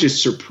 I was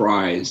just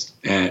surprised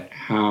at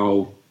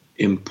how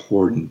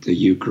important the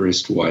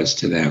Eucharist was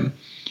to them,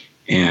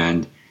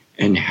 and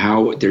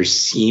how there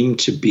seemed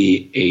to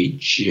be a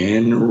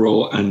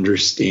general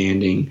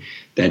understanding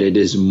that it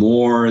is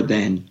more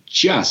than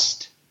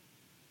just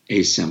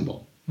a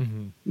symbol.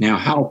 Mm-hmm. Now,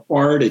 how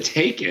far to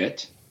take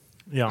it,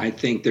 I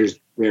think there's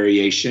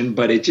variation,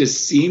 but it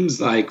just seems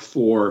like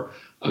for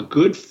a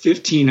good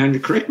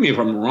 1,500, correct me if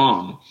I'm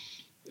wrong,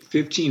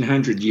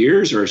 1,500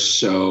 years or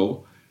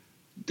so,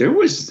 there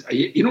was,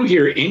 you don't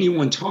hear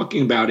anyone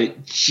talking about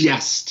it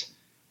just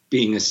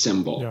being a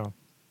symbol.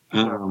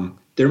 Yeah.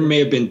 There may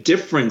have been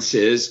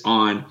differences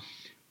on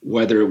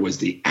whether it was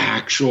the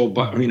actual,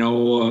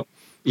 or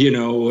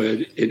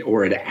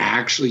it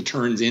actually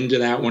turns into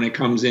that when it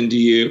comes into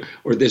you,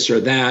 or this or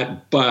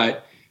that.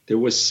 But there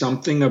was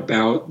something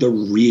about the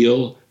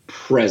real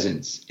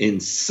presence in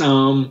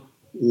some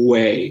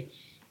way,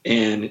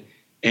 and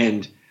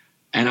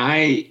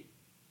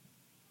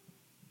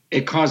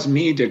it caused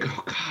me to go,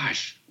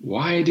 gosh,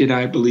 why did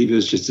I believe it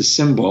was just a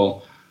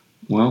symbol?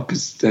 Well,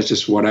 because that's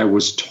just what I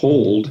was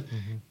told.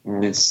 Mm-hmm.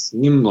 And it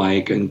seemed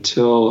like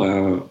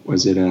until,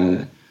 was it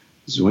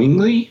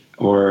Zwingli?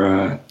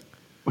 Or,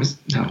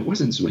 it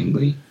wasn't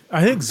Zwingli.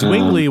 I think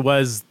Zwingli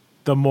was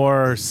the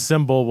more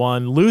symbol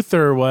one.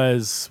 Luther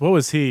was, what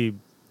was he?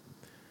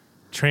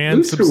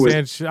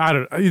 Transubstantial. I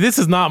don't. This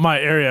is not my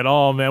area at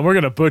all, man. We're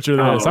gonna butcher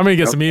this. I'm gonna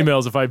get some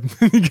emails if I.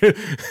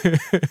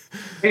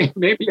 Hey,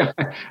 maybe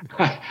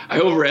I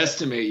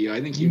overestimate you.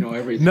 I think you know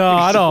everything. No,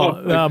 I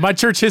don't. My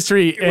church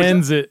history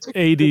ends at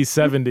AD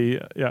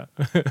 70. Yeah.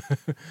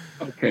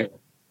 Okay.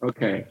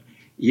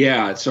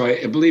 Yeah. So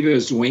I believe it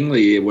was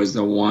Zwingli. It was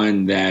the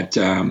one that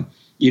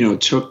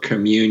took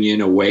communion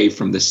away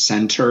from the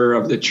center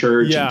of the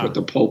church and put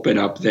the pulpit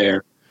up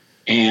there.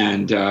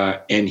 And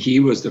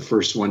he was the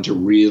first one to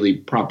really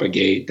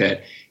propagate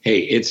that, hey,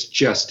 it's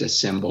just a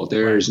symbol.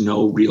 There is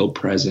no real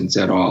presence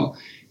at all.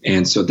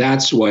 And so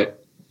that's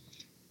what,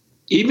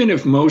 even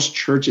if most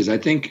churches, I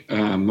think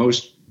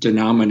most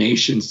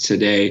denominations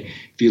today,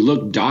 if you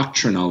look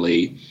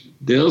doctrinally,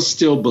 they'll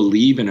still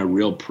believe in a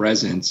real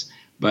presence,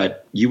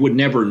 but you would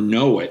never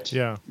know it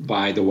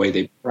by the way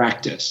they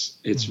practice.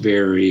 It's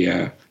very,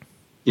 hey,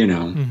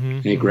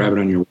 grab it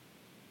on your.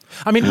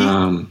 I mean,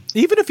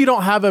 even if you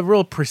don't have a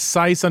real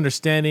precise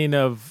understanding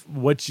of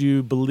what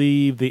you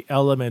believe the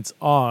elements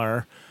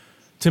are,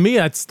 to me,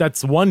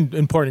 that's one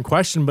important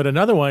question. But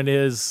another one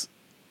is,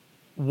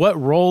 what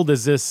role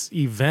does this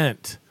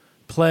event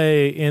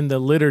play in the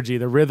liturgy,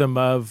 the rhythm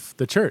of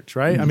the church,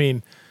 right? Mm-hmm. I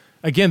mean,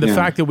 again, the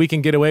fact that we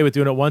can get away with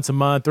doing it once a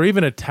month, or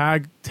even a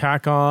tack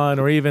on,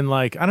 or even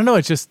like, I don't know,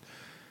 it's just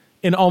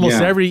in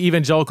almost every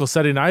evangelical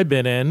setting I've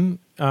been in,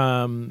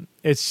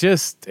 it's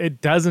just,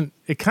 it kind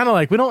of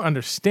like, we don't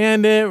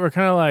understand it. We're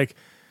kind of like,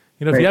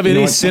 if you have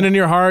any sin in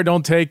your heart,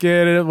 don't take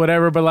it,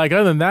 whatever. But like,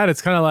 other than that,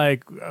 it's kind of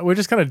like, we're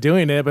just kind of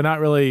doing it, but not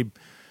really,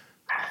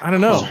 I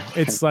don't know.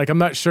 It's like, I'm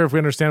not sure if we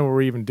understand what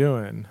we're even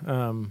doing.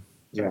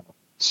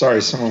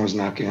 Sorry, someone was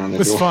knocking on the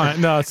door. It's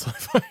fine. No, it's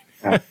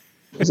fine.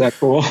 Is that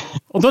cool?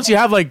 Well, don't you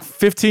have like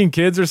 15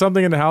 kids or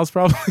something in the house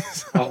probably?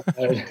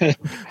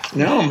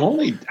 No,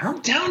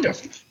 I'm down to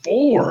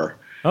 4.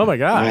 Oh my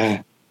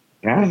God.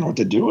 I don't know what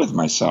to do with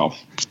myself.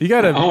 You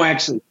got to.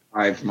 Actually,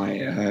 5. My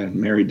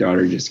married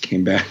daughter just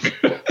came back.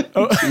 A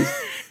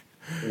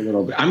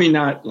little bit. I mean,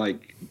 not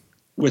like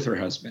with her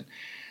husband.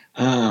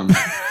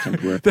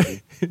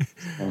 Temporarily.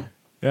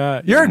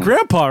 Yeah, you're a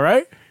grandpa,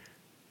 right?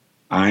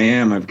 I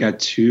am. I've got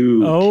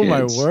 2. Oh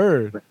kids. My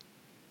word.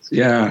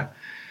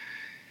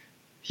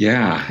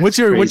 Yeah. What's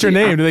your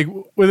name?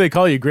 What do they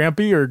call you,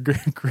 Grampy or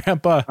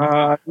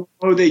Grandpa?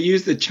 They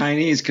use the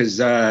Chinese because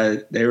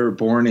they were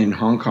born in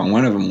Hong Kong.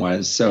 One of them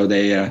was, so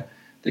they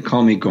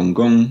call me Gong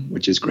Gong,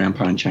 which is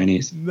Grandpa in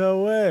Chinese.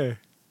 No way.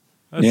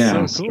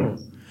 That's so cool.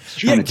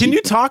 Can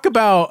you talk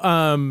about?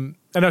 And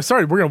I'm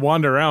sorry, we're gonna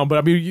wander around, but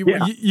I mean, you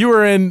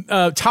were in.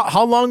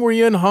 How long were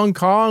you in Hong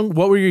Kong?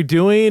 What were you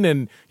doing?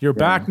 And you're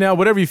back now.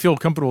 Whatever you feel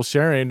comfortable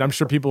sharing. I'm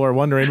sure people are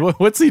wondering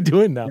what's he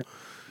doing now.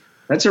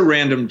 That's a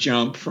random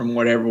jump from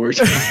whatever we're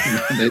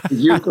talking about. The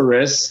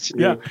Eucharist.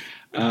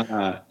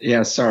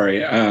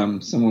 Sorry.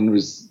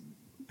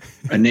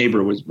 A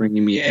neighbor was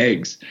bringing me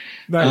eggs.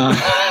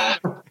 Nice.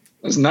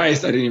 It was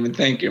nice. I didn't even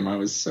thank him. I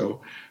was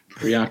so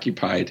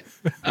preoccupied.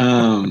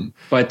 I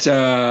went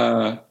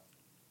to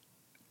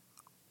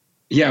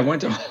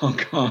Hong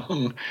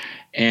Kong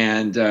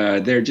and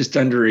there just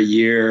under a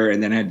year,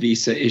 and then I had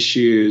visa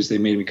issues. They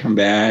made me come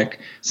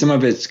back. Some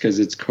of it's because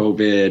it's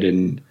COVID,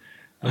 and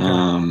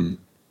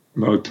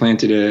I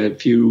planted a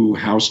few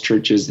house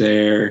churches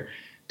there,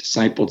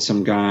 discipled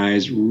some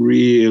guys,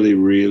 really,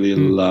 really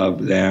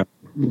loved them.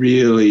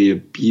 Really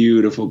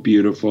beautiful,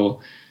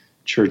 beautiful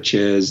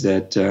churches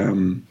that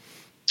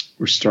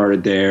were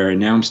started there. And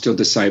now I'm still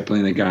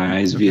discipling the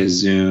guys via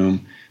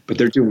Zoom, but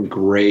they're doing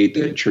great.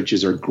 The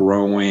churches are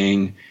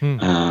growing.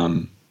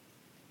 And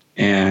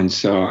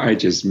so I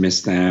just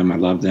miss them. I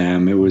love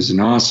them. It was an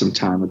awesome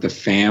time with the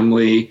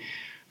family.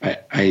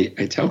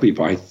 I tell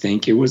people I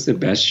think it was the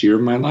best year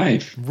of my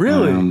life.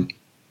 Really?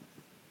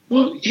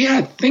 Well,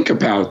 yeah. Think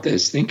about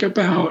this. Think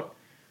about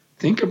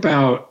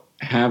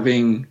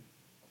having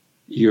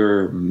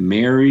your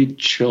married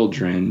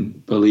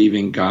children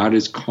believing God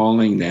is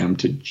calling them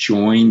to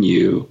join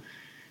you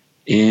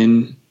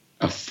in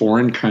a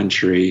foreign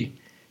country.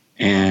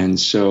 And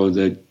so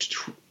the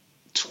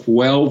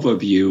 12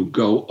 of you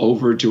go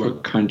over to a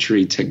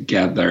country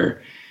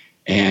together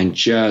and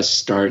just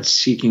start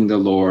seeking the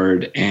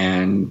Lord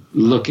and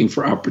looking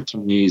for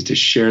opportunities to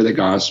share the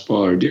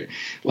gospel or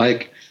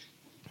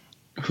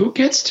who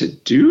gets to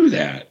do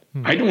that?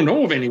 I don't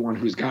know of anyone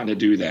who's gotten to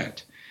do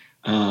that.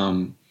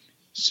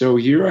 So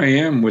here I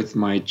am with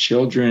my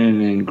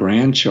children and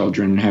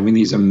grandchildren having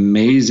these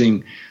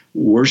amazing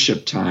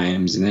worship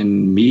times and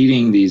then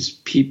meeting these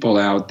people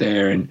out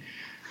there. And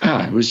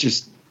it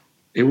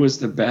was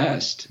the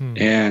best.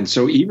 And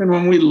so even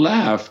when we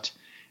left,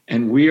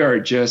 and we are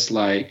just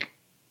like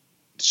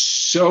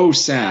so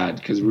sad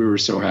because we were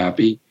so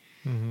happy,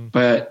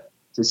 but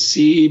to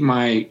see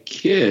my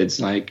kids,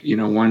 like,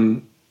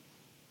 one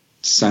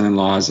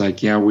son-in-law is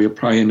like, yeah, we'll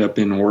probably end up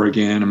in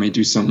Oregon. I may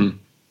do something.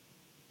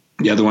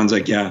 The other one's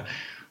like, yeah,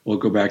 we'll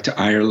go back to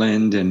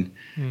Ireland and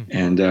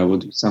we'll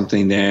do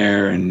something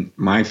there. And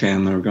my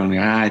family were going,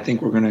 I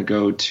think we're going to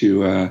go to,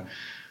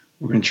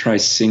 we're going to try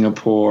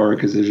Singapore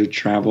because there's a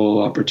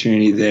travel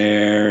opportunity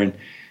there.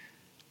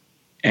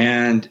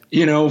 And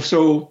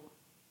so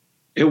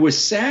it was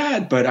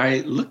sad, but I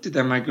looked at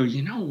them, I go,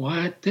 you know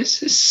what?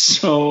 This is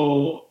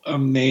so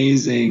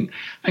amazing.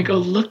 I go,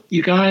 look,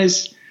 you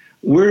guys,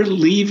 we're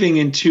leaving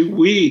in 2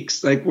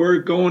 weeks. Like, we're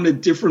going to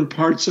different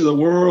parts of the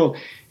world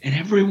and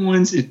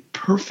everyone's in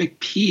perfect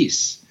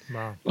peace.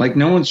 Wow. Like,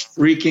 no one's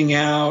freaking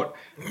out.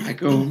 I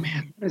go,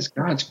 man, that is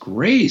God's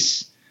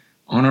grace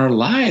on our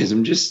lives.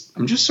 I'm just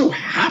so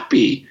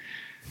happy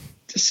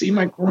to see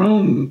my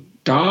grown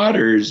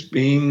daughters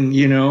being,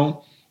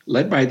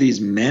 led by these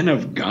men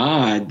of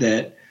God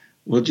that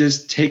will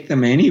just take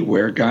them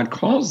anywhere God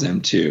calls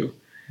them to.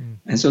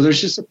 And so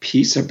there's just a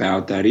peace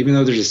about that, even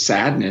though there's a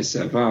sadness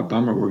of,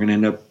 bummer, we're going to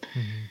end up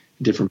in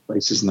different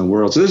places in the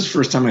world. So this is the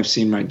first time I've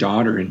seen my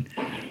daughter in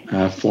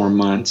 4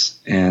 months.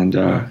 And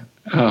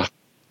I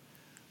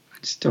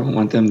just don't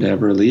want them to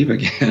ever leave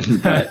again.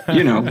 But,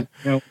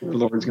 the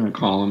Lord's going to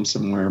call them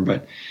somewhere.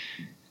 But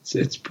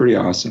it's pretty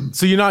awesome.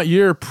 So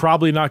you're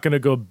probably not going to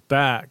go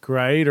back,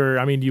 right? Or,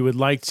 I mean, you would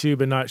like to,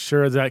 but not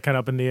sure. Is that kind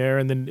of up in the air?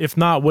 And then if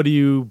not, what do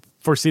you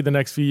foresee the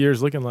next few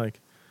years looking like?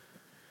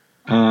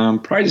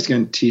 Probably just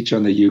going to teach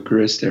on the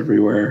Eucharist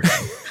everywhere.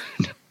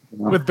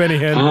 With Benny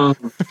Hinn.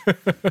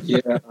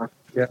 Yeah.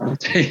 I'll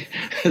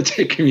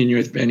take communion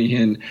with Benny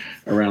Hinn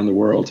around the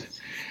world.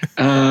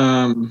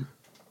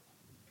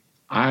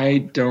 I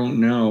don't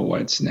know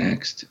what's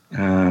next.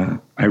 I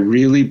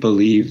really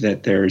believe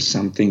that there is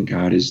something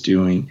God is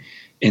doing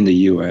in the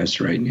U.S.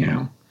 right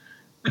now.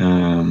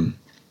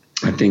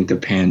 I think the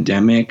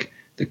pandemic,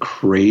 the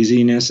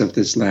craziness of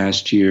this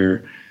last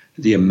year,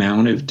 the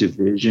amount of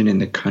division in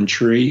the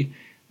country,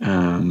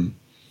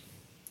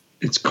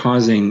 it's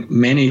causing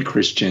many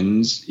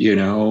Christians,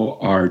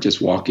 are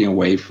just walking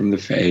away from the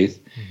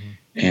faith.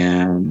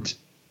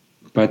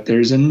 But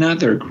there's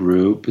another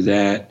group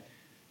that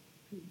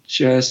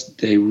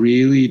they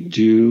really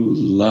do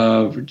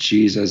love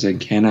Jesus and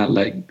cannot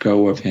let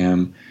go of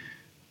him,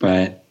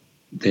 but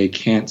they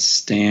can't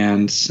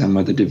stand some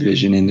of the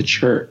division in the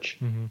church.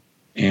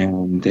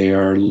 And they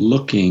are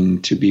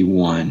looking to be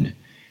one.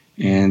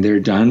 And they're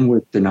done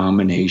with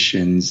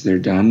denominations. They're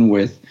done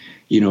with,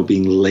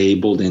 being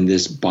labeled in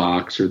this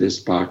box or this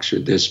box or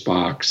this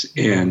box.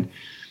 And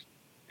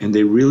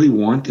they really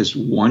want this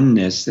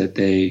oneness that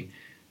they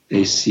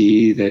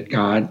see that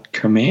God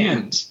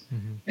commands.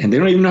 And they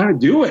don't even know how to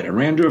do it. I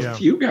ran to a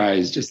few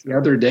guys just the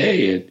other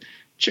day at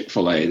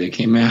Chick-fil-A. They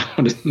came out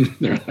and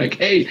they're like,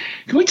 hey,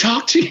 can we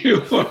talk to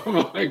you?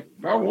 I'm like,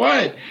 about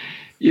what?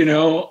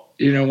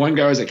 One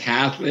guy was a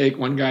Catholic,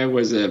 one guy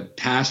was a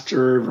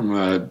pastor from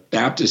a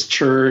Baptist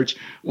church,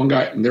 one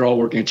guy, and they're all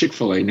working at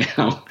Chick-fil-A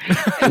now.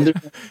 And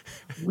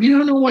we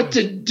don't know what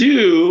to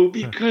do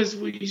because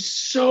we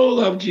so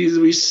love Jesus.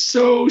 We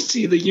so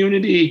see the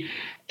unity.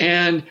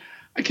 And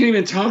I can't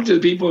even talk to the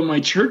people in my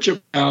church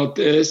about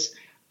this.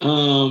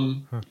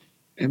 And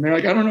they're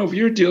like, I don't know if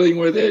you're dealing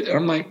with it. And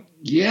I'm like,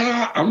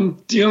 yeah, I'm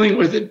dealing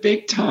with it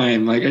big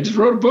time. Like, I just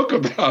wrote a book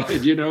about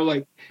it,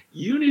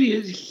 unity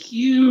is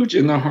huge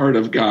in the heart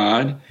of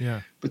God.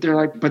 Yeah. But they're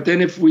like, but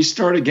then if we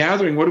start a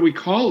gathering, what do we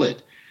call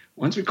it?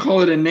 Once we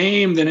call it a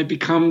name, then it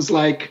becomes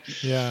like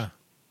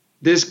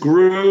this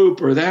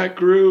group or that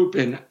group.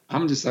 And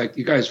I'm just like,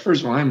 you guys,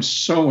 first of all, I'm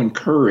so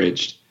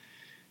encouraged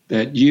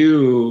that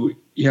you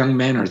young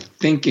men are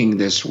thinking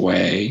this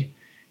way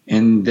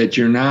and that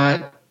you're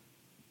not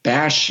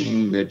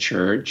bashing the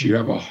church. You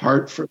have a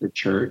heart for the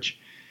church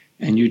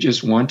and you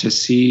just want to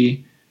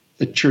see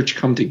the church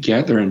come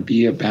together and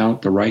be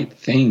about the right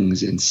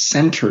things and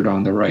centered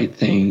on the right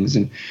things.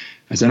 And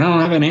I said, I don't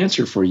have an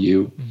answer for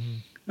you,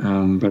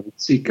 but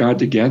let's seek God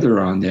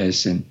together on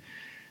this. And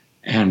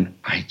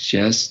I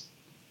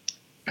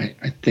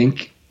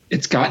think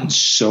it's gotten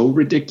so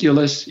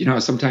ridiculous. You know,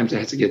 sometimes it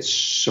has to get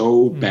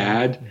so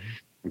bad.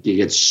 You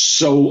get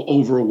so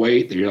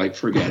overweight that you're like,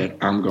 forget it,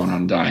 I'm going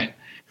on diet.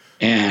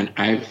 And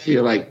I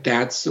feel like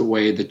that's the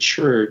way the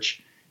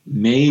church,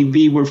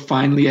 maybe we're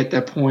finally at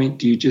that point.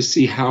 Do you just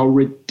see how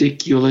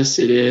ridiculous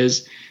it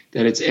is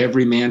that it's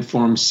every man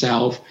for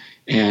himself,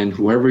 and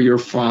whoever you're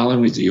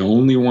following is the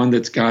only one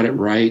that's got it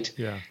right?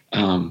 Yeah.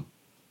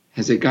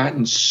 Has it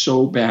gotten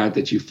so bad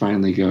that you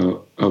finally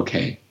go,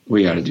 okay,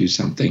 we got to do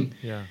something?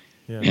 Yeah.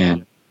 Yeah.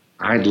 And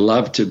I'd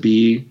love to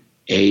be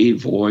a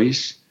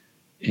voice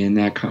in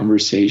that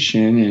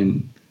conversation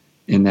and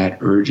in that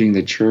urging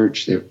the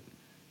church that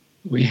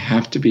we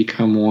have to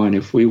become one.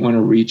 If we want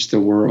to reach the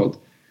world,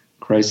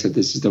 Christ said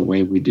this is the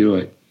way we do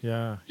it.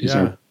 Yeah. Is Yeah.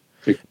 our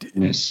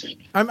fitness.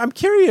 I'm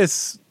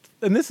curious,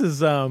 and this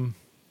is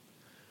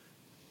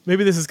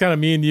maybe this is kind of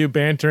me and you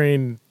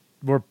bantering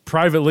more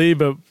privately,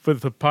 but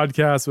with the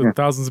podcast with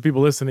thousands of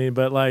people listening.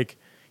 But like,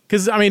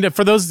 because I mean,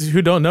 for those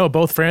who don't know,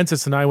 both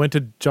Francis and I went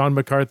to John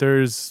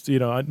MacArthur's,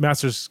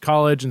 master's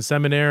college and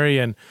seminary,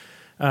 and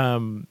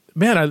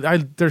man, I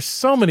there's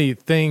so many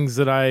things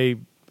that I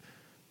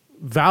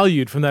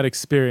valued from that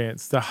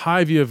experience. The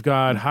high view of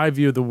God, high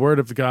view of the Word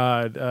of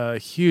God,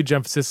 huge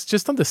emphasis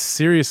just on the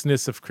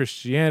seriousness of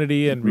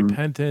Christianity and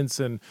repentance.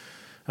 And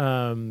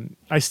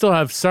I still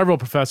have several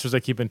professors I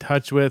keep in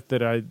touch with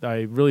that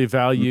I really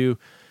value.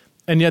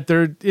 And yet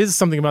there is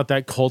something about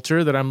that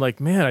culture that I'm like,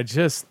 man,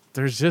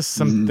 there's just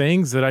some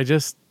things that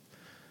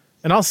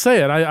and I'll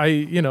say it,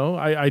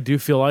 I do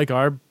feel like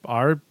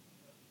are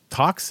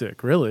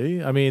toxic,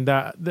 really. I mean,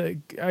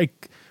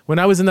 when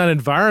I was in that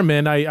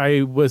environment,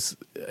 I was,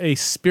 a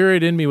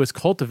spirit in me was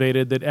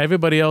cultivated that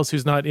everybody else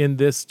who's not in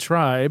this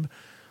tribe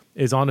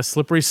is on a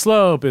slippery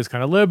slope, is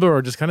kind of liberal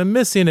or just kind of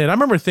missing it. I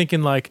remember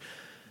thinking like,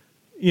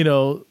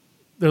 they're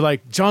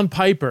like John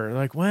Piper,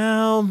 like,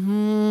 well,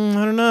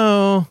 I don't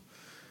know.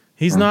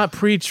 He's not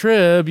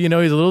pre-trib, he's a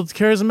little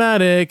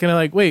charismatic. And I'm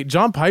like, wait,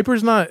 John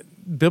Piper's not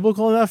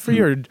biblical enough for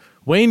you? Or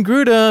Wayne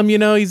Grudem,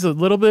 he's a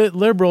little bit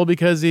liberal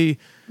because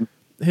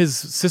his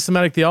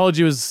systematic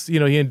theology was,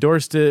 he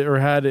endorsed it or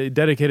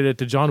dedicated it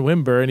to John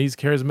Wimber, and he's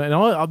charismatic. And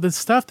all this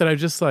stuff that I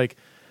just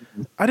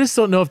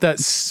don't know if that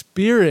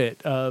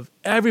spirit of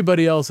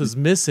everybody else is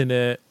missing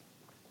it.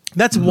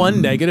 That's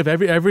one negative.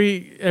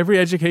 Every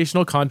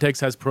educational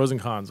context has pros and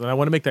cons. And I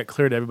want to make that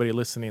clear to everybody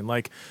listening.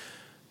 Like,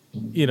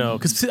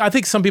 because I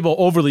think some people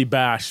overly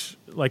bash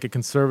like a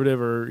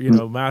conservative or,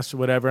 master,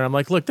 whatever. And I'm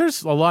like, look,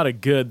 there's a lot of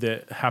good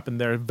that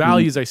happened there.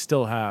 Values I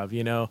still have,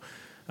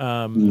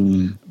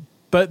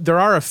 but there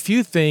are a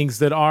few things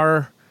that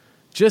are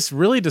just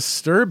really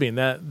disturbing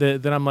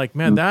that I'm like,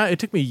 man, it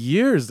took me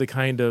years to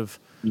kind of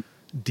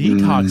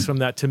detox from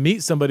that, to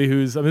meet somebody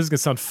who's, this is going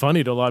to sound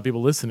funny to a lot of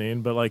people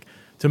listening, but like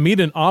to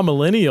meet an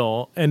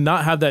amillennial and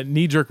not have that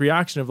knee-jerk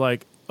reaction of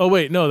like, oh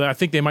wait, no, I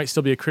think they might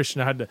still be a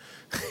Christian. I had to,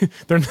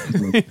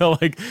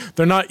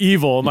 they're not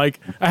evil. Like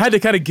I had to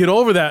kind of get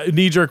over that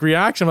knee-jerk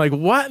reaction. I'm like,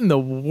 what in the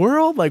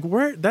world? Like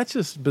that's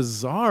just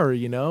bizarre,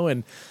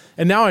 And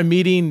now I'm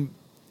meeting,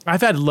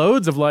 I've had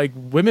loads of like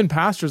women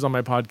pastors on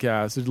my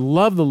podcast who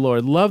love the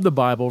Lord, love the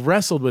Bible,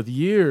 wrestled with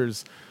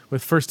years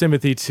with 1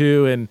 Timothy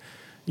 2, and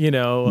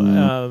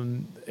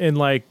and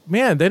like,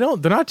 man, they're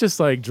not just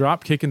like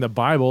drop kicking the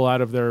Bible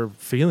out of their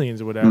feelings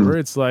or whatever.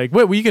 It's like,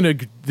 well, we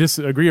can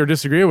disagree or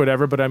disagree or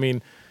whatever, but I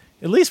mean,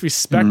 at least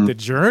respect the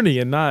journey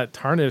and not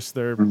tarnish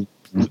their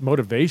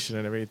motivation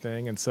and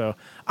everything. And so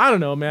I don't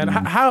know, man,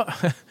 how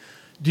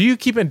do you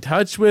keep in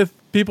touch with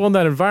people in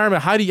that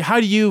environment? How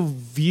do you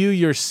view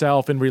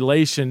yourself in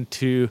relation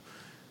to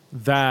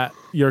that,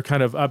 your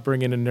kind of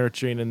upbringing and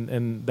nurturing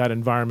and that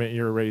environment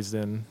you were raised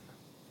in?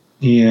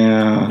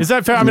 Yeah. Is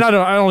that fair? I mean, I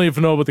don't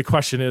even know what the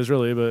question is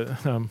really,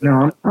 but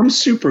no, I'm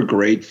super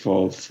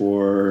grateful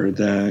for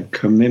the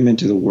commitment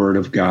to the Word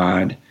of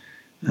God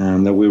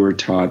that we were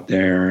taught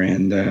there,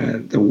 and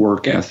the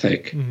work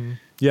ethic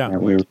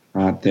that we were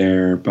taught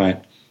there.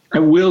 But I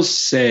will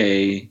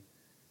say,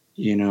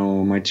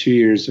 my 2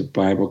 years of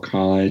Bible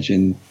college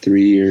and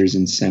 3 years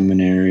in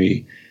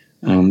seminary,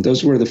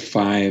 those were the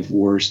 5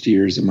 worst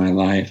years of my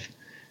life.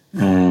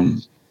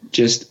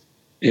 Just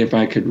if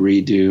I could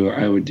redo,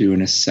 I would do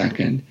in a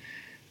second.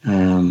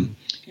 And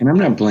I'm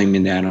not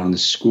blaming that on the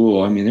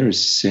school. I mean, there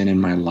was sin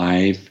in my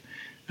life.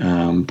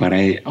 But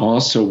I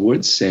also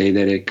would say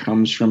that it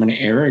comes from an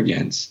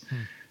arrogance,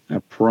 a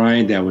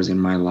pride that was in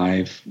my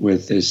life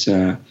with this,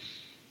 I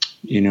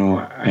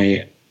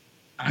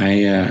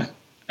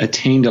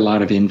attained a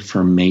lot of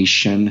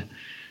information,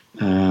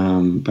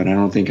 but I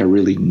don't think I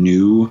really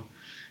knew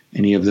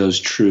any of those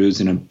truths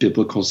in a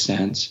biblical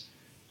sense.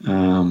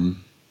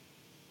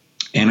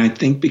 And I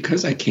think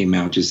because I came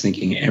out just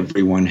thinking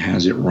everyone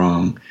has it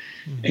wrong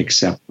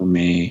except for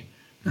me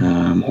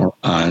or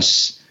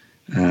us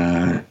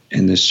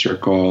in this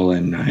circle,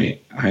 and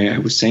I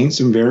was saying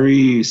some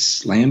very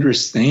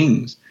slanderous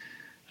things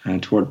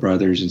toward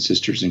brothers and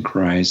sisters in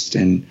Christ,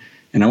 and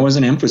I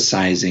wasn't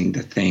emphasizing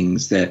the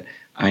things that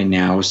I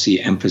now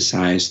see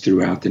emphasized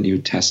throughout the New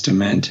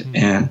Testament.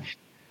 And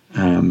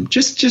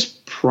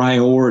just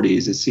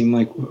priorities. It seemed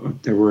like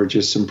there were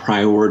just some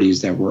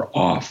priorities that were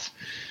off.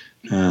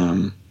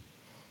 But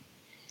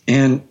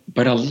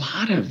a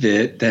lot of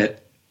it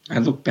that I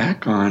look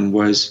back on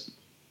was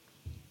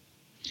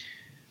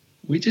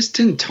we just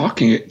didn't talk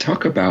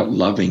about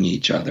loving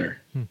each other.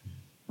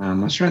 I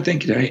was trying to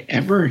think, did I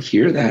ever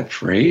hear that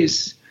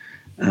phrase?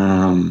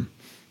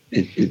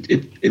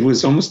 It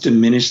was almost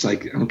diminished,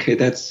 like, okay,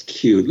 that's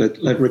cute.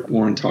 Let Rick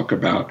Warren talk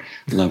about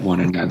love one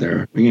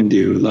another. We can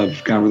do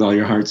love God with all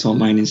your heart, soul,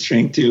 mind, and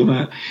strength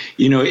too.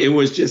 It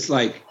was just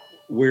like,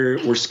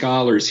 we're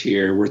scholars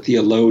here. We're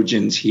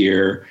theologians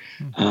here.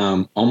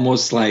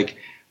 Almost like,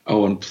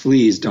 oh, and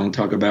please don't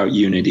talk about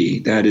unity.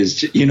 That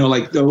is,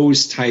 like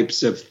those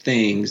types of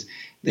things.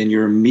 Then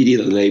you're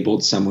immediately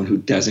labeled someone who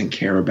doesn't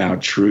care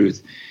about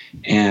truth.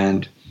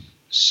 And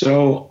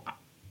so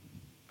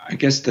I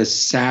guess the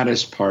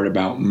saddest part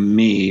about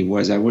me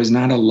was I was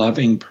not a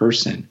loving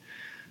person.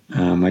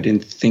 I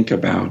didn't think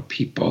about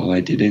people. I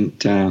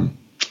didn't, I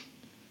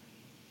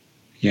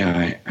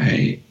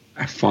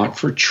fought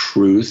for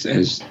truth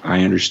as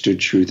I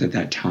understood truth at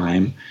that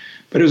time,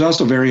 but it was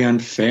also very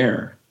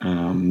unfair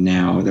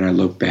now that I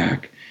look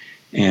back,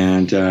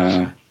 and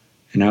I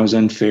was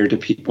unfair to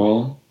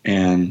people,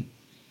 and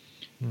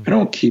I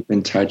don't keep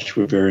in touch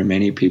with very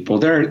many people.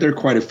 There are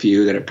quite a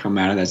few that have come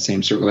out of that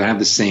same circle that have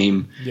the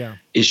same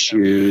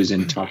issues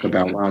and talk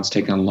about, wow, it's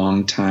taken a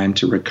long time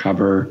to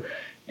recover,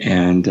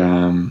 and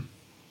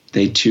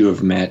they too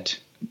have met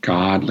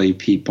godly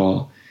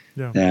people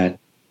that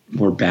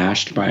were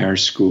bashed by our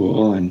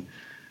school, and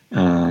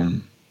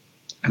I'm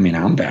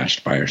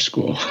bashed by our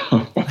school.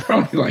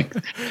 Probably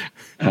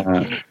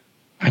I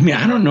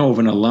don't know of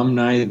an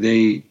alumni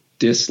they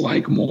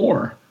dislike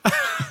more.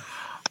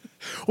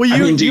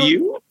 Well, do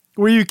you?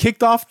 Were you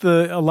kicked off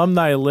the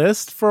alumni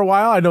list for a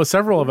while? I know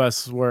several of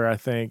us were, I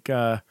think,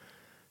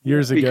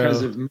 years ago.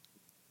 Because of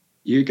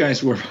you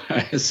guys were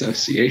by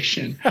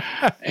association.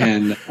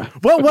 And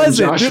what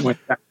was it?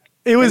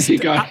 It was. He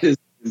got his.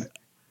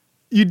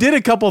 You did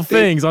a couple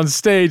things on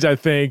stage, I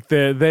think,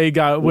 that they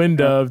got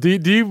wind of. Do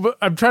you?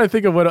 I'm trying to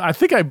think of what I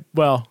think.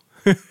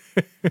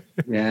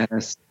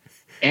 Yes.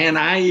 And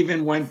I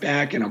even went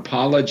back and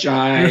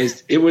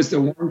apologized. It was the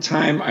one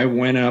time I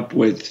went up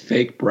with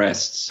fake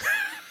breasts.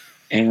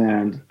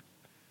 And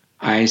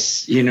I,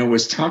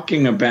 was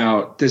talking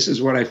about, this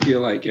is what I feel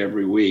like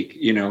every week.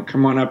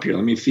 Come on up here.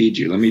 Let me feed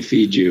you. Let me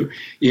feed you.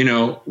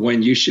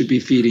 When you should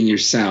be feeding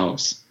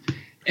yourselves.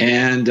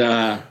 And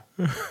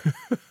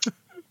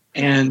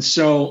and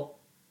so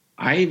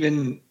I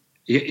even,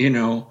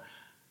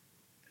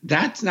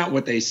 that's not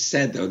what they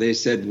said, though. They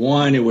said,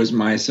 one, it was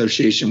my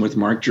association with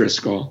Mark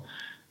Driscoll.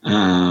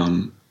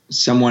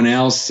 Someone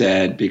else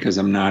said, because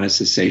I'm not a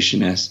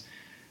cessationist.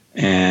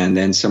 And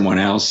then someone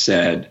else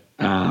said,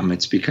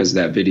 it's because of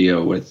that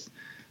video with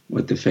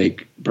the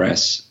fake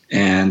breasts.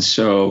 And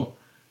so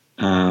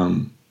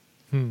I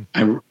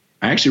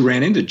actually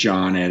ran into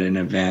John at an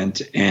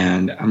event,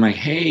 and I'm like,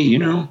 hey,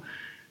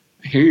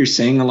 I hear you're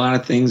saying a lot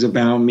of things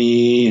about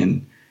me,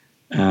 and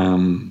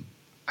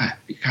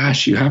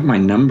gosh, you have my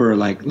number.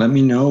 Like, let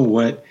me know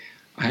what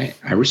I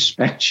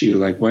respect you.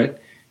 Like, what?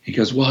 He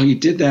goes, well, you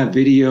did that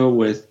video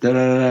with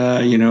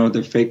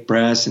the fake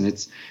breasts, and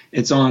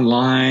it's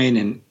online.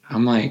 And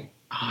I'm like,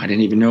 oh, I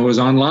didn't even know it was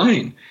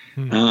online.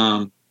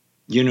 I'll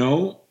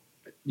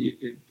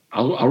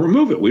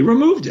remove it. We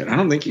removed it. I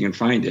don't think you can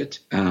find it.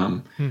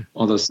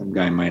 Although some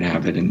guy might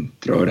have it and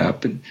throw it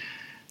up and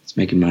it's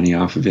making money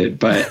off of it.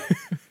 But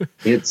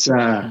it's,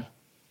 I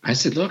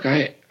said, look,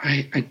 I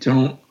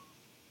don't,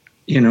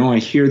 I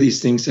hear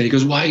these things said. He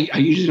goes, why?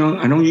 I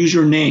don't use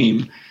your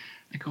name.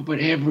 I go, but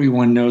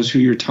everyone knows who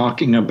you're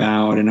talking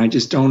about, and I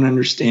just don't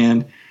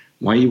understand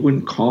why you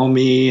wouldn't call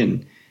me.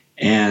 And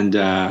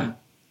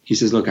he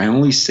says, look, I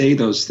only say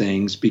those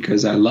things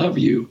because I love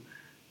you.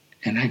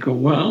 And I go,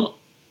 well,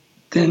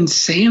 then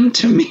say them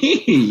to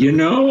me,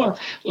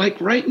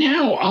 like right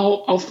now.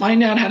 I'll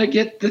find out how to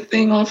get the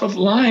thing off of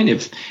line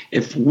if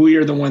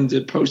we're the ones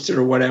that post it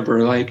or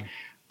whatever. Like,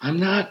 I'm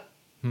not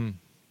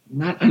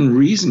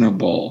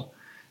unreasonable.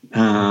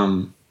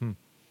 And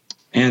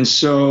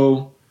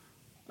so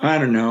I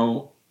don't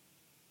know.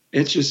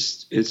 It's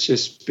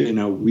just been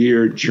a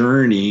weird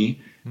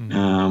journey.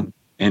 And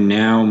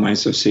now my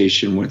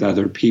association with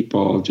other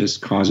people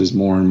just causes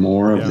more and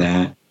more of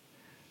that.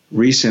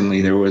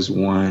 Recently, there was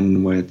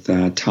one with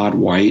Todd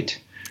White.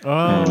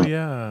 Oh,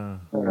 yeah.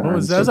 What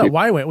was that? Was that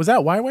YWAM? Was that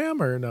YWAM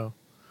or no?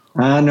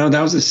 No,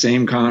 that was the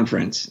same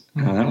conference.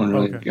 That one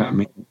really got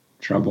me in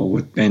trouble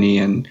with Benny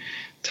and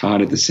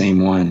Todd at the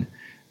same one.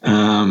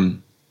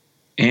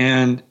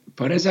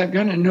 But as I've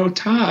gotten to know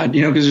Todd,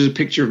 because there's a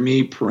picture of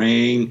me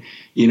praying,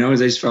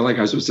 as I just felt like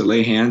I was supposed to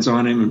lay hands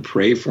on him and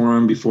pray for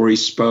him before he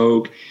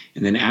spoke.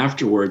 And then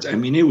afterwards,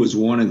 it was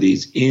one of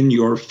these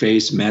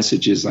in-your-face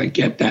messages, like,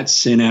 get that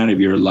sin out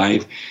of your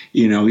life.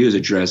 He was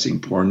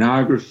addressing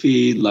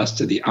pornography,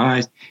 lust of the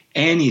eyes,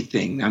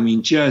 anything.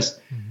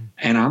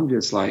 And I'm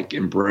just like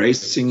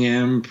embracing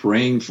him,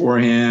 praying for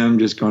him,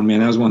 just going, man,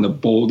 that was one of the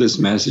boldest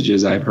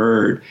messages I've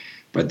heard.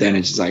 But then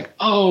it's just like,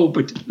 oh,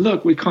 but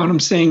look, we caught him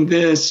saying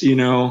this,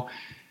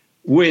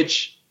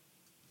 which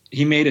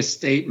he made a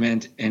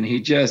statement and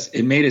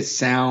it made it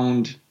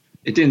sound,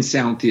 it didn't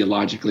sound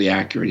theologically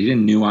accurate. He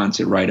didn't nuance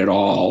it right at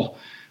all.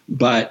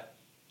 But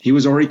he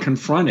was already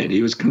confronted.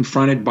 He was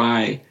confronted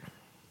by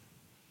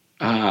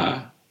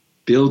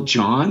Bill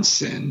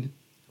Johnson.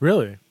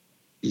 Really?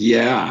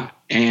 Yeah.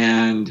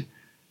 And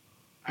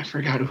I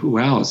forgot who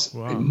else.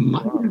 Wow. It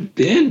might have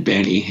been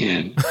Benny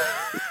Hinn.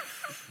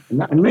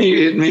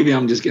 Maybe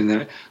I'm just getting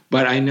that.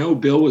 But I know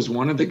Bill was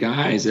one of the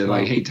guys that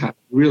like, hey, Todd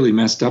really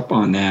messed up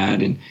on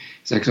that. And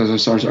he's like,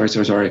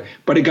 sorry.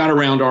 But it got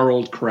around our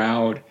old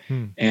crowd.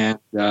 And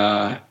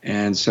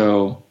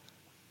so,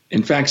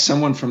 in fact,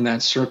 someone from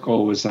that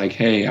circle was like,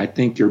 hey, I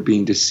think you're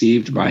being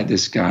deceived by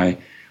this guy.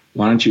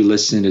 Why don't you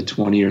listen to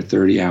 20 or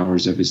 30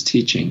 hours of his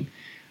teaching?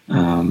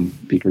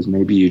 Because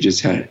maybe you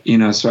just had,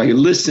 so I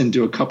listened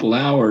to a couple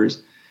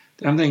hours.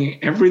 And I'm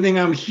thinking, everything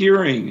I'm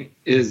hearing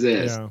is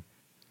this. Yeah.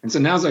 And so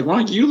now it's like, why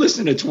don't you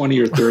listen to 20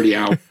 or 30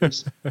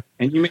 hours?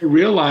 And you may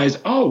realize,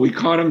 oh, we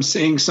caught him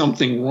saying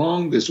something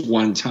wrong this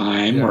one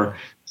time or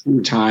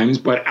 2 times,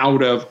 but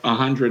out of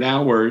 100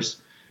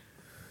 hours,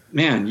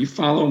 man, you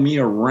follow me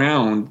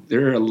around,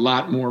 there are a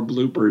lot more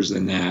bloopers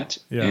than that.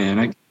 Yeah. And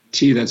I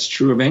guarantee you that's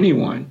true of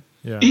anyone.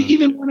 Yeah.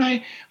 Even when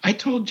I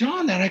told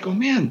John that, I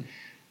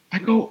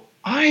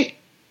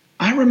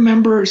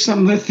remember some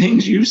of the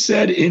things you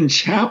said in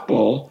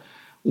chapel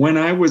when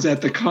I was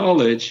at the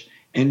college,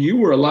 and you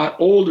were a lot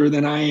older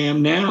than I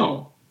am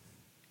now.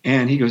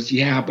 And he goes,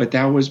 yeah, but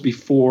that was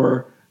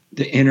before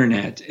the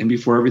internet and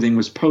before everything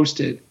was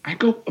posted. I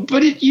go,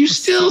 but you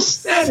still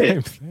said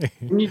it.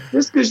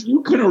 Just because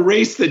you can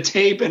erase the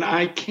tape and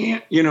I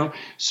can't,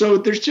 So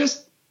there's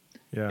just,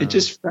 it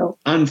just felt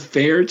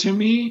unfair to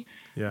me.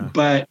 Yeah.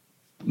 But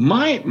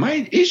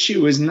my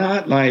issue is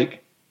not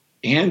like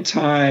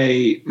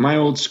anti my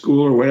old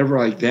school or whatever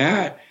like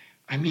that.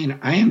 I mean,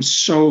 I am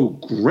so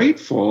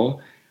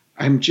grateful.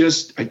 I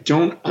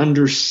don't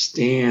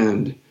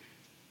understand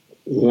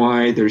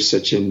why there's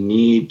such a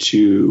need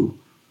to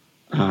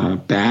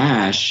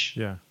bash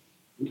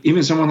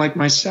even someone like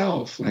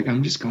myself. Like,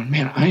 I'm just going,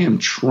 man, I am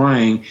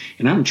trying,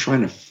 and I'm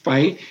trying to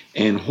fight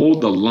and hold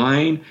the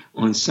line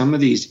on some of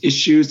these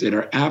issues that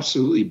are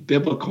absolutely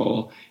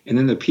biblical. And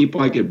then the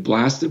people I get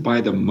blasted by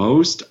the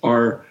most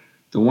are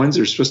the ones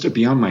that are supposed to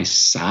be on my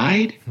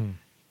side.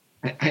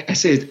 I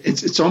say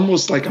it's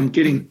almost like I'm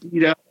getting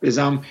beat up as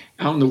I'm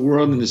out in the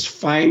world in this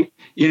fight,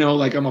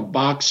 like I'm a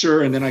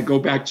boxer, and then I go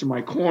back to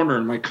my corner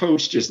and my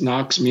coach just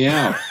knocks me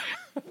out.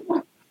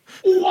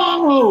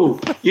 Whoa,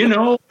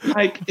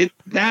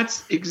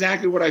 that's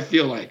exactly what I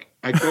feel like.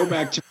 I go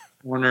back to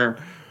my corner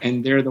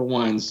and they're the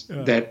ones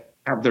that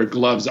have their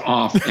gloves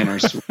off and are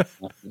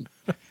sweating.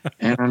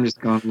 And I'm just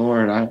going,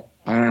 Lord, I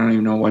don't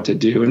even know what to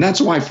do. And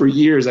that's why for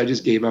years I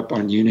just gave up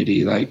on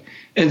Unity. Like,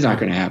 it's not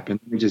going to happen.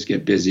 We just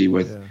get busy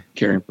with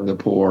caring for the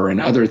poor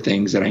and other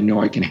things that I know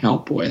I can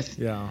help with.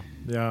 Yeah.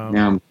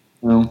 Now,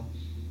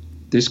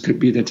 this could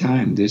be the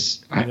time.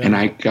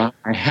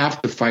 I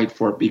have to fight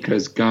for it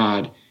because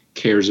God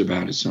cares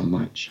about it so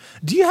much.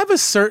 Do you have a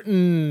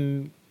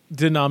certain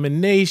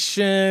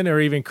denomination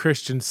or even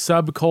Christian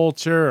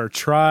subculture or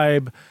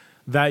tribe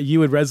that you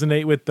would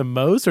resonate with the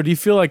most, or do you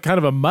feel like kind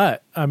of a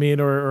mutt? I mean,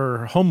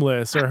 or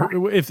homeless,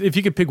 or if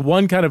you could pick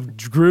one kind of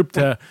group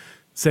to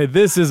say,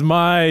 these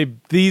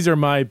are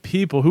my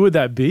people, who would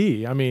that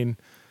be? I mean,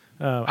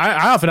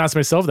 I often ask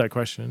myself that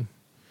question.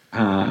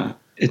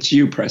 It's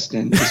you,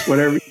 Preston. It's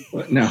whatever you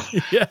put. No.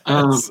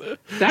 Yes.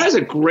 That is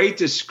a great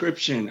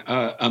description,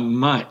 a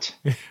mutt.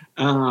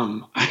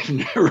 I've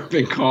never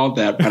been called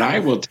that, but I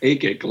will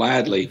take it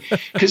gladly.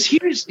 Because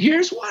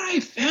here's what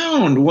I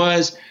found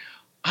was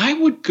I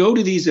would go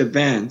to these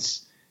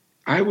events.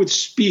 I would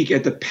speak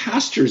at the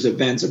pastors'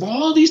 events of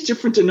all these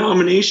different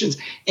denominations,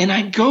 and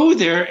I'd go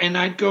there and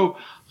I'd go,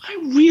 I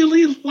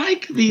really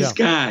like these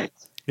guys.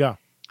 Yeah.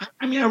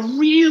 I mean, I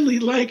really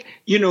like,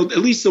 at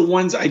least the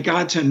ones I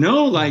got to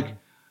know, like,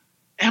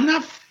 I'm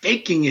not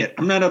faking it.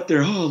 I'm not up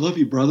there, oh, I love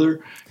you,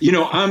 brother.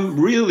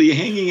 I'm really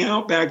hanging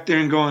out back there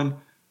and going,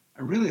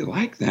 I really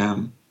like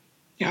them.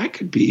 Yeah, I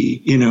could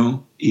be,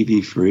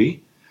 EV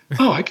free.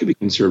 Oh, I could be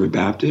Conservative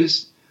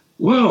Baptist.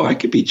 Whoa, I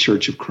could be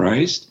Church of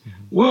Christ.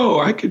 Whoa,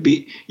 I could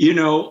be,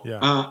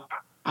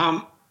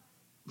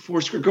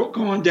 Foursquare, go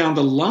on down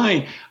the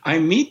line. I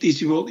meet these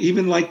people,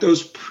 even like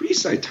those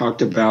priests I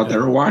talked about that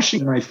are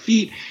washing my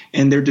feet,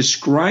 and they're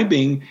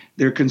describing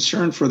their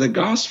concern for the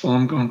gospel.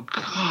 I'm going,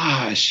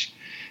 gosh,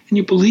 and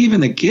you believe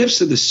in the gifts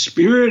of the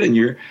Spirit,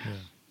 and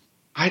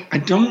I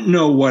don't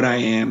know what I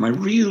am. I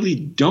really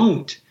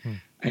don't.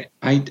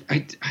 I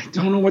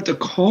don't know what to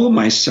call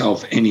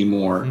myself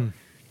anymore.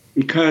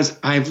 Because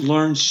I've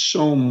learned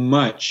so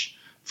much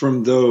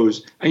from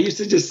those. I used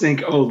to just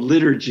think,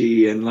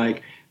 liturgy and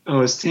like,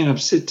 stand up,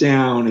 sit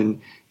down,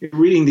 and you're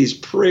reading these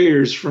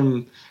prayers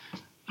from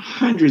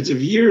hundreds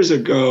of years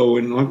ago.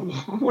 And like,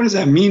 what does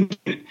that mean?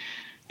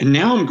 And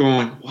now I'm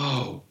going,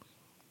 whoa,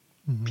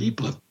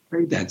 people have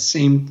prayed that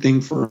same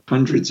thing for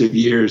hundreds of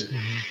years,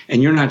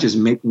 and you're not just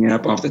making it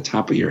up off the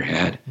top of your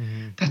head.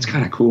 That's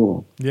kind of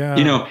cool. Yeah.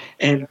 You know,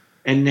 and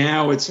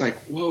now it's like,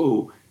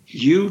 whoa,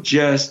 you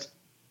just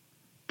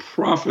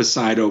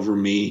prophesied over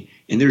me,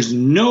 and there's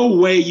no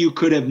way you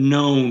could have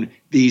known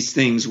these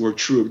things were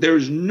true.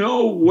 There's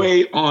no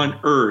way on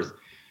earth.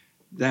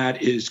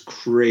 That is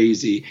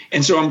crazy.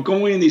 And so I'm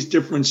going in these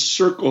different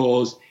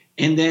circles,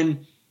 and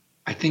then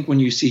I think when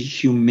you see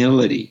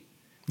humility,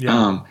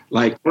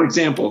 like, for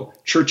example,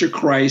 Church of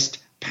Christ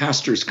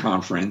Pastors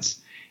Conference,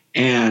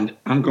 and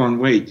I'm going,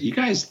 wait, you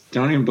guys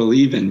don't even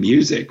believe in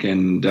music,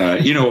 and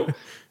you know,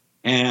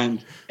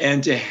 and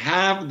to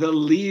have the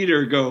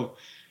leader go,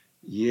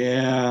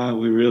 yeah,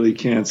 we really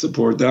can't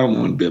support that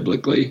one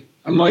biblically.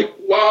 I'm like,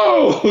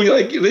 whoa,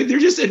 like they're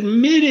just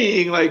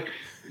admitting, like,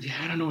 yeah,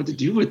 I don't know what to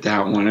do with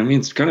that one. I mean,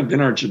 it's kind of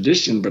been our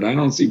tradition, but I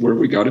don't see where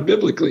we got it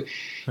biblically.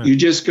 You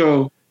just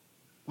go,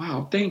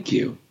 wow, thank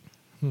you.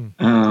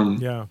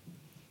 Yeah.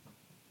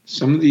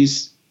 Some of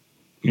these,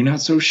 you're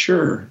not so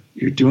sure.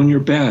 You're doing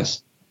your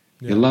best.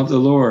 You love the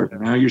Lord.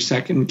 And now you're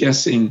second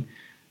guessing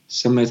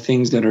some of the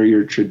things that are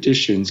your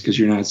traditions because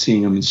you're not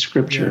seeing them in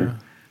Scripture.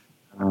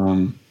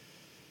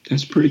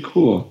 That's pretty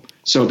cool.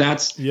 So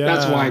that's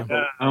why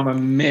I'm a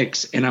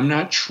mix, and I'm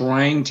not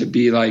trying to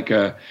be like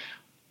a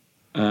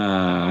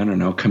I don't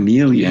know,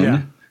 chameleon.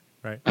 Yeah.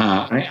 Right.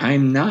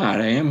 I'm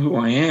not. I am who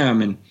I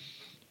am, and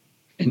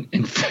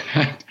in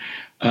fact,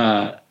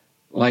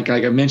 like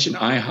I mentioned,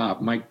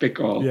 IHOP, Mike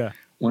Bickle,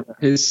 one of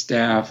his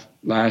staff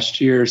last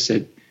year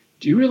said,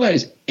 "Do you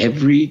realize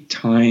every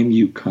time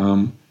you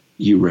come,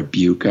 you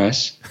rebuke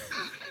us?"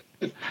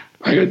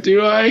 I go,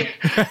 "Do I?"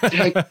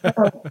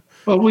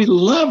 But we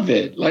love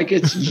it. Like,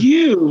 it's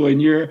you,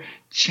 and you're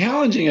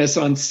challenging us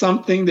on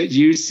something that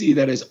you see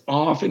that is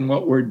off in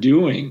what we're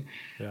doing.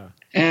 Yeah.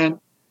 And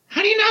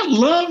how do you not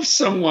love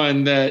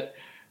someone that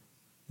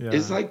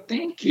is like,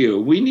 thank you,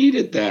 we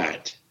needed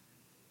that?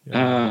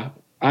 I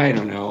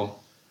don't know.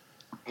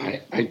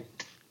 I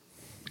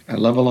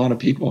love a lot of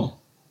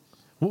people.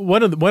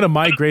 One of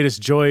my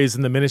greatest joys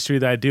in the ministry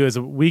that I do is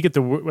we get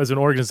to, as an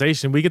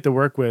organization, we get to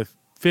work with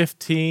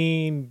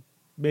 15,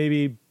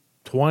 maybe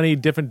 20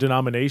 different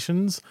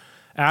denominations.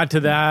 Add to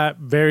that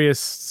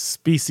various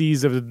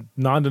species of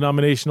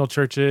non-denominational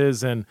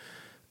churches, and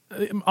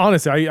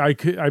honestly, I'm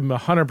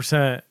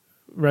 100%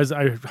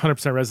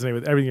 resonate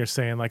with everything you're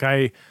saying. Like,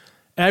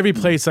 every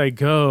place I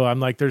go, I'm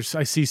like,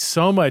 I see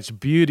so much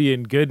beauty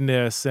and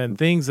goodness and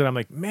things that I'm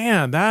like,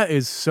 man, that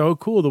is so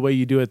cool the way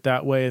you do it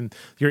that way, and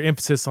your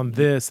emphasis on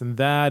this and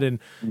that, and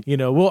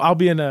I'll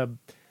be in a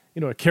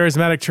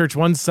charismatic church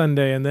one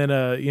Sunday, and then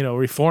a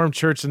Reformed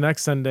church the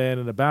next Sunday,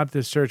 and in a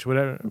Baptist church,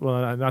 whatever.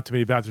 Well, not too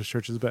many Baptist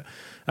churches, but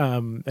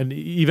an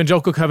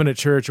evangelical covenant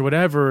church or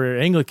whatever, or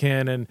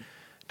Anglican, and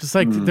just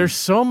like there's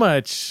so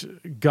much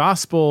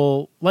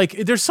gospel, like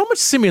there's so much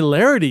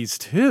similarities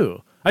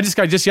too.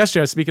 Just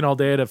yesterday I was speaking all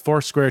day at a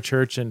Foursquare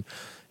church in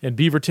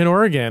Beaverton,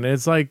 Oregon, and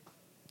it's like,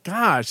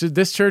 gosh,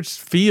 this church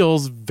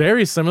feels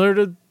very similar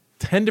to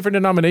 10 different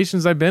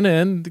denominations I've been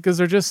in, because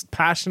they're just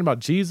passionate about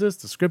Jesus,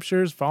 the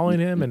Scriptures, following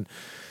Him, and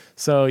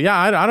so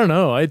I don't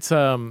know. It's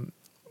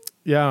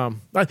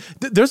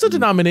there's a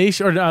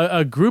denomination or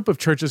a group of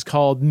churches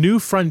called New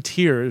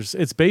Frontiers.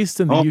 It's based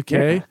in the UK.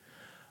 Yeah.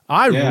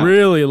 I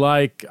really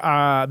like,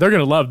 they're going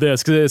to love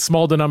this because it's a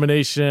small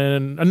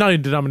denomination, not a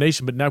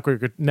denomination, but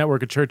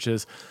network of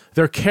churches.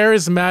 They're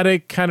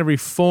charismatic, kind of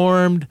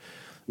reformed,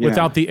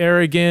 without the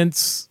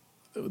arrogance.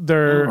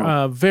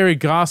 They're very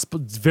gospel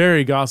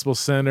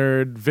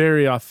centered,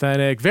 very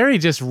authentic, very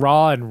just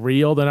raw and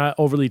real. They're not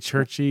overly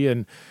churchy,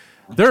 and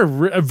they're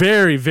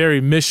very,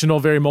 very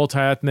missional, very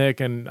multi-ethnic.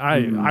 And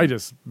I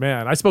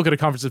spoke at a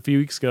conference a few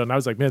weeks ago, and I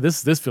was like, man,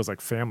 this feels like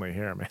family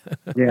here, man.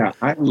 Yeah,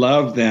 I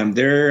love them.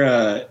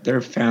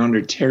 Their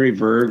founder, Terry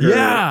Verger.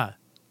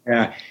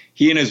 Yeah.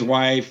 He and his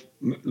wife,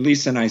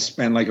 Lisa, and I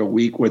spent like a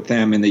week with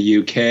them in the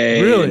UK.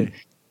 Really? And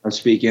I was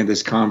speaking at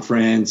this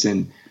conference,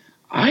 and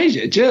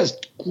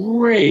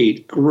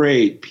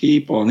great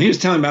people. And he was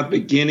telling about the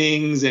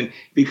beginnings, and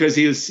because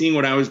he was seeing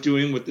what I was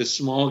doing with the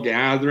small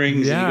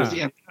gatherings. Yeah. And he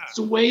goes, that's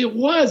the way it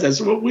was.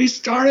 That's what we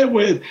started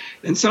with.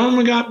 And some of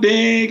them got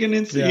big, and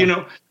it's,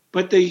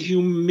 but the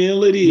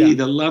humility,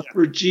 the love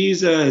for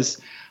Jesus.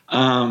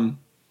 I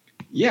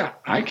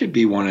could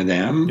be one of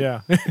them. Yeah.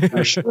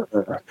 For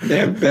sure. They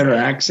have better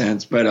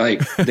accents, but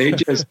like, they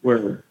just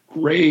were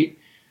great.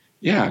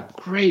 Yeah,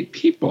 great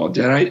people.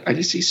 I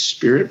just see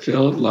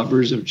spirit-filled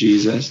lovers of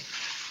Jesus.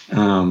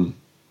 But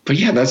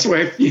that's the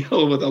way I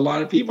feel with a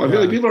lot of people. I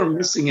feel like people are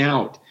missing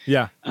out.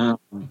 Yeah.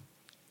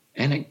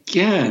 And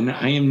again,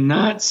 I am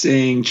not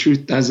saying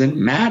truth doesn't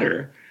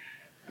matter.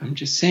 I'm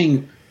just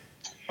saying,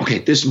 okay,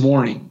 this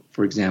morning,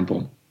 for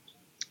example,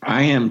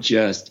 I am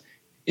just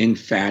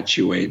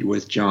infatuated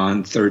with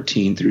John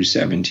 13 through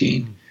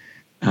 17.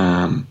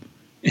 In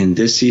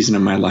this season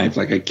of my life,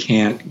 like, I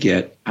can't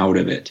get out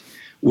of it,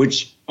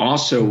 which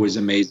also was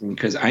amazing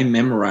because I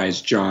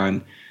memorized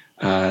John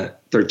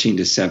 13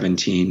 to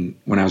 17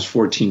 when I was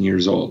 14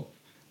 years old,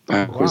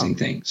 Bible quizzing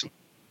things.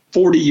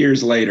 40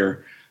 years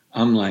later,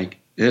 I'm like,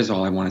 That is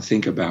all I want to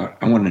think about.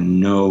 I want to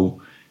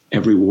know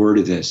every word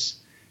of this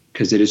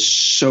because it is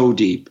so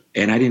deep.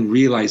 And I didn't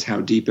realize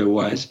how deep it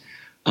was.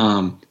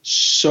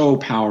 So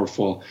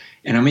powerful.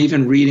 And I'm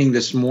even reading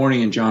this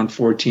morning in John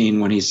 14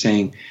 when he's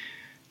saying,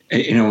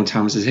 when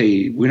Thomas says,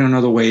 hey, we don't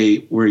know the way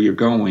where you're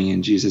going.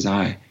 And Jesus,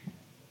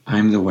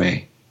 I'm the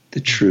way,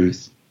 the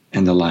truth,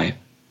 and the life.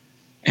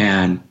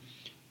 And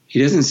he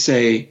doesn't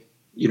say,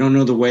 you don't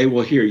know the way?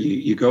 Well, here,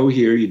 you go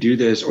here, you do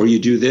this, or you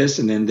do this,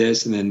 and then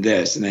this, and then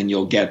this, and then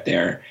you'll get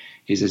there.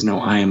 He says, no,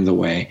 I am the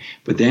way.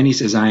 But then he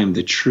says, I am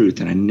the truth.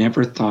 And I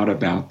never thought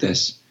about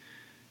this.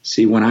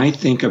 See, when I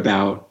think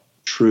about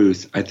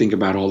truth, I think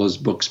about all those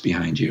books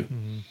behind you.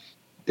 Mm-hmm.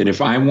 That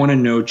if I want to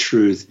know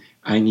truth,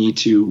 I need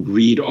to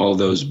read all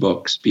those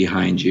books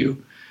behind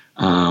you.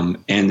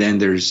 And then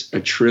there's a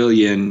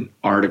trillion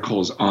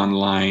articles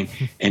online.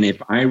 And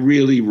if I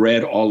really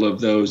read all of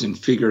those and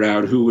figured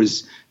out who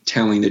was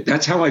telling that,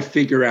 that's how I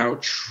figure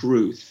out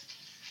truth.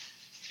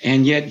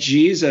 And yet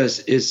Jesus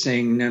is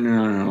saying,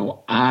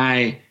 no,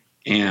 I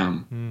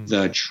am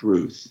the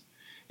truth.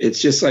 It's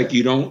just like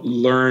you don't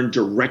learn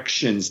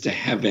directions to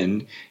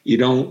heaven. You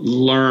don't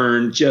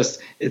learn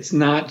it's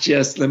not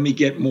just let me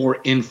get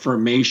more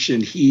information.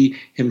 He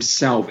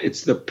himself,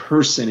 it's the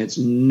person, it's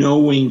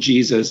knowing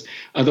Jesus.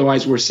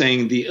 Otherwise, we're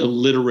saying the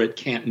illiterate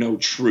can't know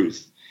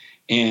truth.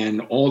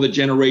 And all the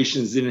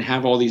generations didn't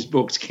have all these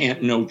books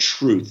can't know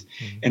truth.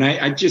 Mm-hmm. And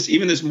I just,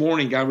 even this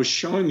morning, God was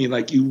showing me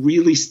like you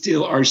really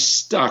still are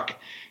stuck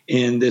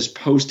in this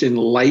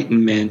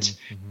post-enlightenment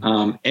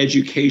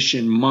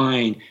education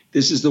mind.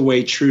 This is the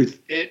way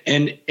truth,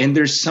 and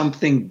there's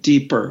something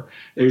deeper.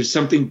 There's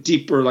something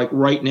deeper, like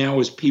right now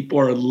as people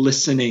are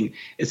listening.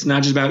 It's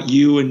not just about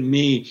you and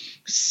me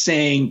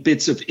saying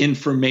bits of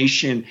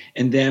information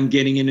and them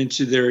getting it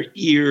into their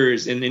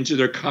ears and into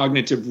their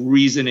cognitive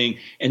reasoning,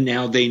 and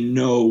now they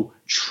know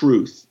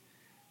truth.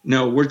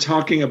 No, we're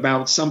talking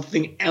about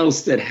something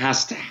else that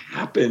has to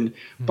happen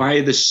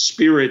by the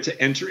Spirit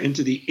to enter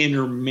into the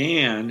inner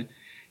man.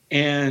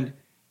 And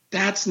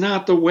that's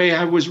not the way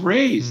I was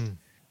raised.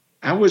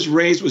 I was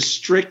raised with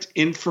strict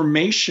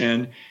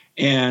information.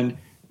 And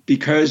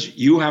because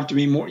you have to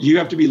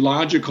be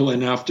logical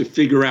enough to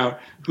figure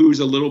out who's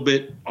a little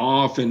bit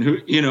off and who,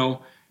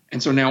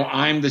 and so now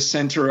I'm the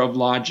center of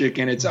logic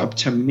and it's up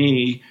to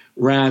me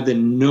rather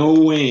than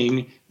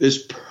knowing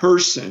this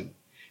person.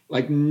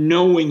 Like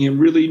knowing him,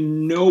 really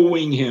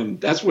knowing him.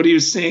 That's what he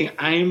was saying.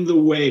 I am the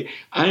way.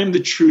 I am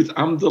the truth.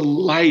 I'm the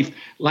life.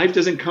 Life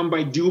doesn't come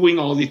by doing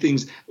all these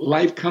things.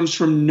 Life comes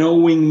from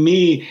knowing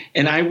me,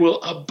 and I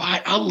will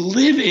abide. I'll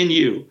live in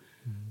you.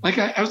 Like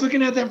I was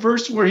looking at that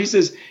verse where he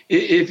says,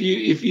 if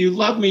you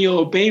love me, you'll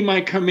obey my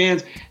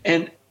commands,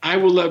 and I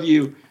will love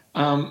you,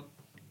 and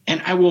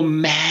I will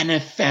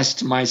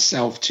manifest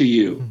myself to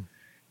you.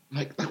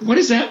 Like, what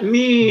does that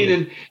mean?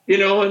 And,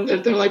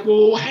 and they're like,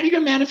 well, how are you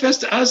going to manifest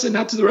to us and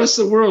not to the rest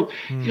of the world?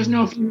 He goes,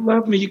 no, if you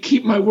love me, you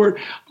keep my word.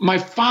 My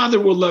Father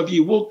will love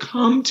you. We'll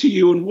come to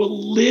you and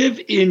we'll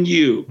live in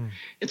you.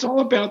 It's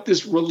all about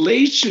this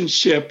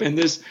relationship and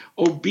this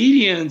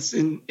obedience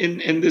and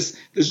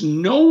this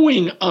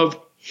knowing of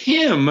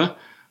him,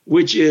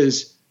 which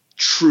is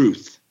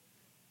truth.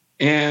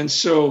 And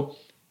so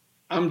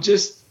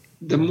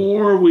the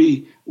more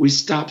we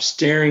stop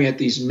staring at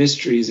these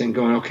mysteries and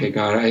going, okay,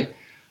 God,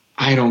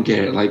 I don't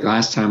get it. Like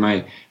last time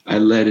I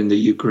led in the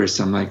Eucharist,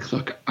 I'm like,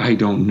 look, I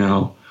don't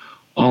know.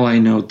 All I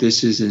know,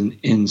 this is an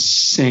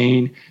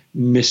insane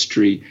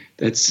mystery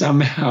that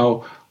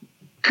somehow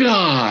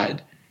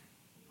God,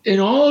 in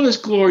all of his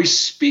glory,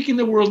 speaking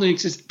the world into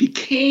existence,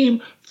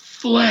 became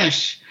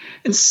flesh.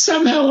 And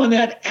somehow in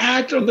that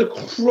act on the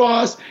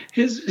cross,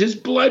 his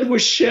blood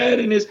was shed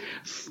and his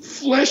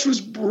flesh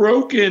was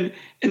broken.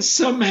 And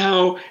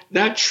somehow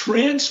that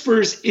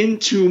transfers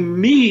into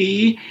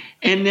me.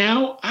 And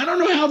now I don't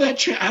know how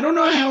I don't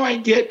know how I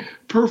get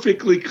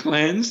perfectly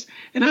cleansed.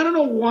 And I don't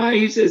know why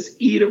he says,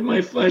 eat of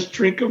my flesh,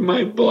 drink of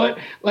my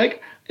blood.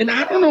 And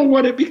I don't know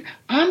what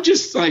I'm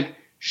just like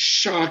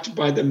shocked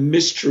by the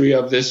mystery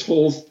of this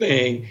whole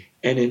thing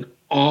and in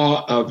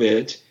awe of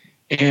it.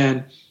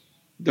 And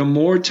the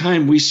more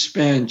time we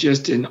spend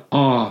just in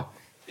awe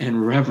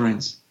and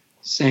reverence,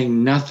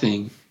 saying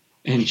nothing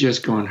and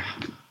just going,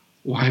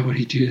 why would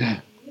he do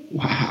that?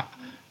 Wow.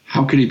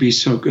 How could he be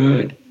so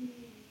good?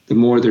 The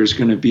more there's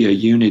going to be a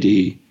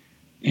unity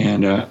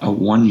and a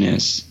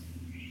oneness.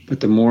 But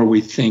the more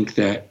we think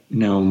that,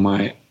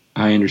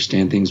 I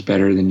understand things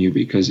better than you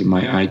because of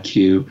my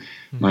IQ,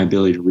 my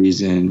ability to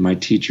reason, my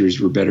teachers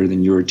were better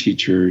than your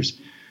teachers,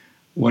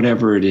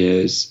 whatever it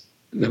is,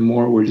 the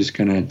more we're just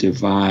going to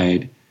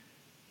divide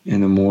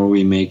and the more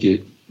we make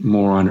it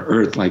more on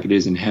earth like it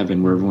is in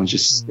heaven where everyone's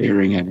just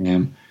staring at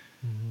him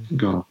and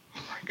go,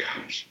 oh my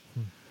gosh,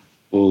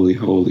 holy,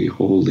 holy,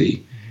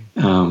 holy.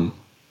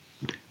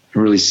 I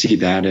really see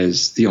that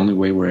as the only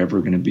way we're ever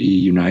going to be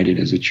united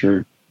as a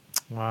church.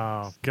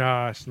 Wow.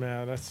 Gosh,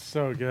 man, that's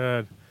so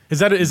good. Is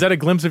that a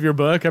glimpse of your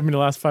book? I mean, the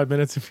last 5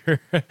 minutes of your...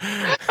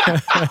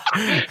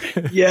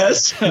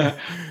 Yes.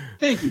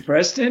 Thank you,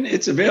 Preston.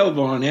 It's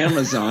available on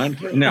Amazon.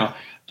 No.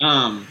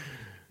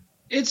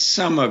 It's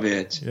some of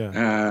it.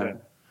 Yeah.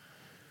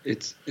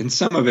 It's and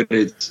some of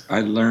it.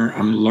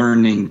 I'm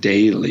learning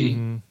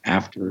daily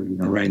after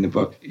writing the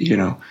book.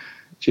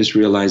 Just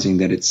realizing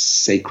that it's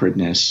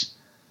sacredness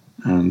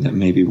that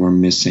maybe we're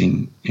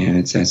missing, and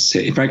it's that.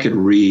 If I could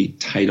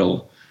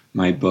retitle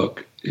my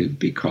book, it'd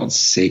be called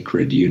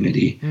Sacred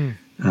Unity,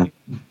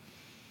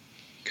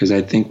 because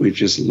I think we've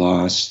just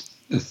lost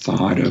the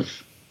thought of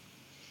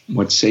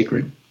what's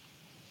sacred.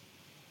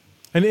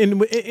 And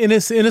in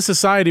a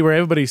society where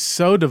everybody's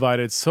so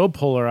divided, so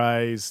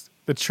polarized,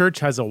 the church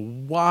has a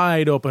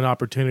wide open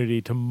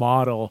opportunity to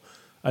model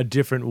a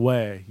different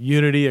way,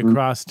 unity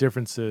across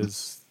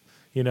differences,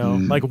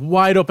 like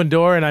wide open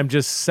door. And I'm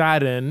just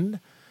saddened,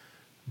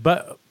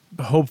 but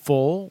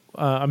hopeful.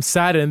 I'm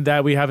saddened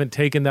that we haven't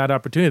taken that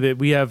opportunity, that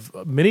we have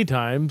many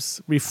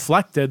times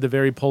reflected the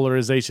very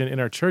polarization in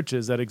our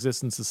churches that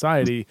exists in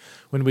society,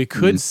 when we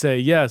could say,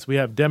 yes, we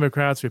have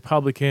Democrats,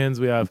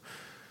 Republicans, we have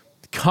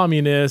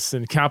communists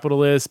and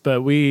capitalists,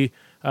 but we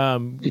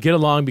get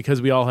along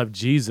because we all have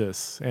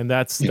Jesus, and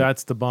that's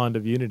the bond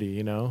of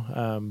unity,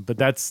 but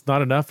that's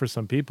not enough for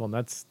some people, and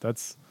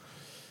that's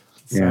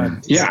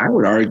sad. I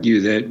would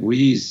argue that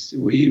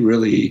we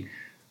really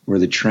were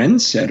the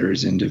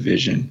trendsetters in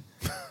division.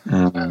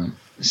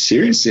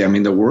 Seriously, I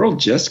mean, the world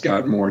just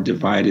got more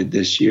divided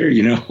this year.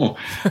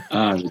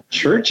 The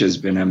church has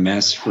been a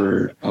mess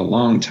for a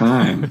long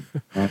time.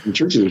 The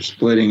churches are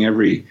splitting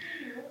every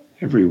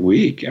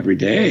week, every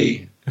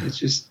day.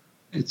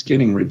 It's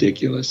getting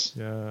ridiculous.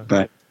 Yeah.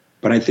 But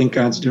I think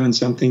God's doing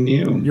something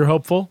new. You're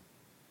hopeful?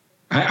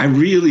 I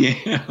really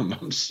am.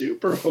 I'm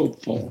super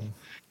hopeful.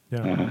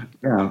 Yeah.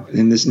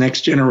 In this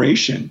next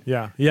generation.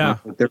 Yeah.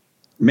 There are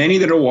many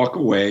that'll walk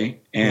away,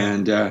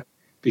 and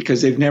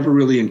because they've never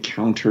really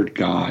encountered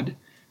God.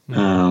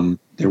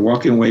 They're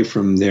walking away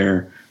from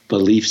their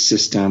belief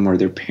system or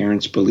their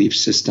parents' belief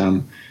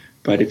system.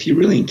 But if you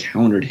really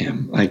encountered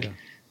him, like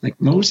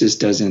Moses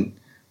doesn't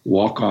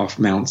walk off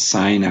Mount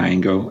Sinai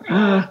and go,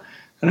 I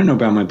don't know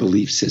about my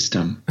belief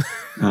system.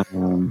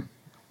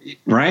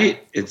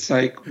 Right? It's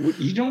like,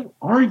 you don't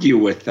argue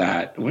with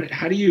that.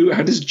 How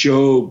does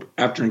Job,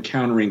 after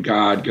encountering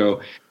God,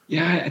 go,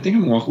 I think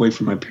I'm gonna walk away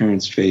from my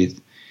parents'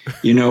 faith.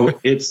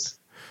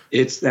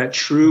 It's that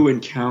true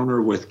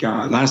encounter with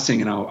God. Last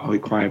thing, and I'll be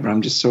quiet, but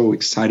I'm just so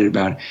excited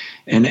about it.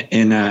 And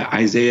in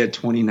Isaiah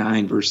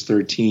 29, verse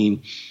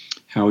 13,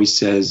 how he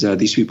says,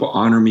 these people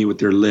honor me with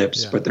their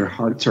lips, but their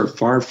hearts are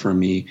far from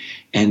me,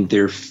 and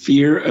their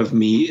fear of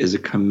me is a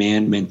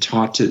commandment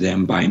taught to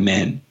them by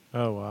men.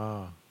 Oh,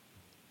 wow.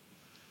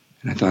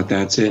 And I thought,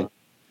 that's it.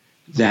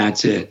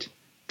 That's it.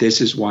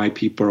 This is why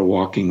people are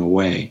walking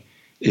away,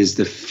 is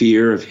the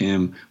fear of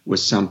him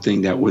was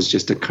something that was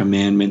just a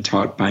commandment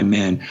taught by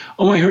men.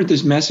 Oh, I heard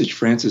this message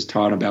Francis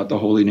taught about the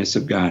holiness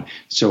of God,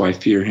 so I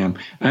fear him.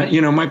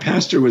 My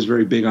pastor was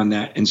very big on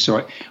that. And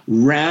so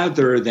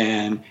rather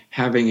than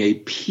having a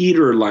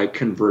Peter-like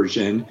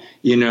conversion,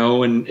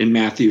 in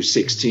Matthew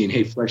 16,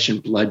 hey, flesh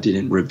and blood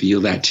didn't reveal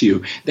that to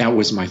you. That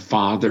was my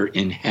Father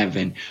in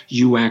heaven.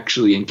 You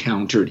actually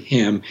encountered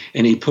him,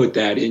 and he put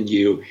that in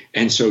you,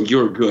 and so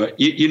you're good.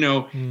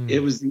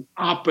 It was the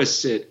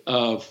opposite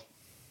of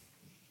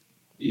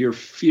your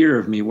fear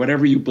of me.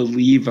 Whatever you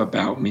believe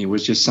about me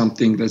was just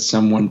something that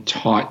someone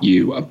taught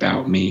you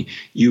about me.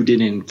 You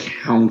didn't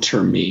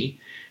encounter me,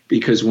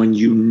 because when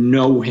you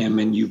know him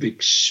and you've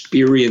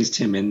experienced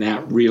him in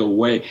that real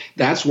way,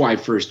 that's why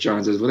 1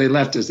 John says, well, they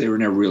left us, they were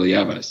never really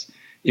of us.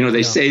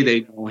 They say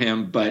they know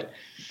him, but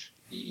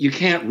you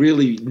can't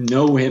really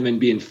know him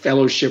and be in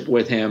fellowship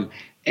with him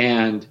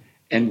and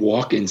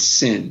walk in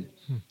sin.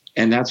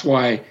 And that's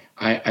why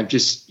I've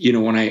just,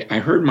 when I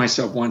heard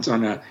myself once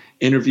on a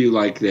interview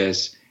like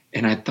this,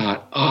 and I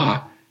thought,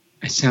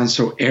 I sound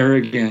so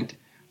arrogant.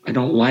 I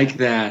don't like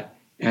that.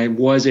 And I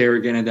was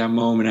arrogant at that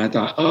moment. I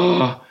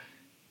thought,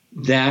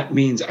 that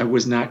means I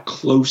was not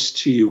close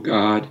to you,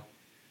 God.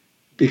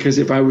 Because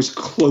if I was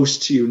close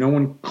to you, no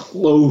one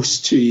close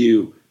to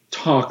you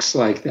talks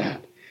like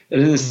that. It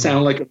doesn't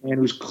sound like a man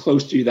who's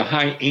close to you. The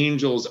high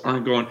angels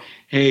aren't going,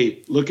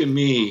 hey, look at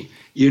me.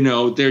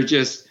 They're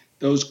just,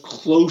 those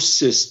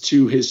closest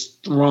to his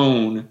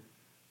throne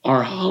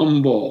are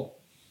humble.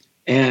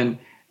 And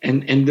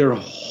they're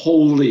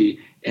holy,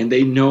 and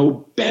they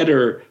know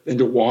better than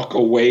to walk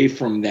away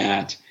from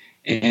that.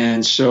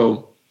 And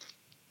so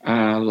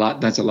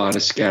that's a lot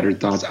of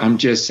scattered thoughts. I'm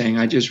just saying,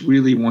 I just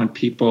really want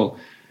people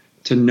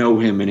to know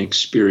him and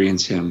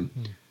experience him.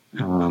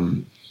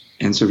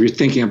 And so if you're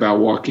thinking about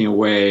walking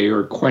away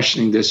or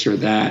questioning this or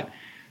that,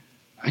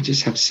 I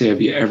just have to say,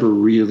 have you ever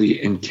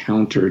really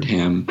encountered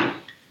him?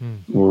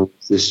 Or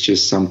is this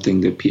just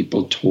something that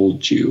people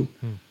told you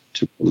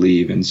to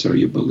believe, and so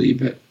you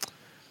believe it?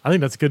 I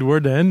think that's a good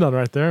word to end on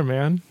right there,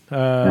 man.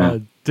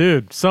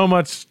 Dude, so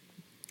much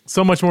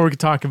more we could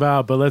talk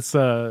about, but let's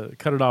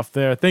cut it off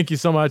there. Thank you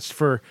so much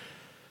for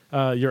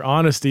your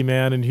honesty,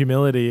 man, and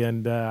humility.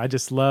 And I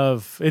just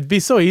love, it'd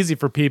be so easy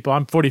for people.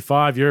 I'm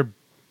 45, you're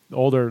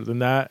older than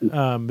that.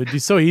 It'd be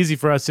so easy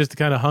for us just to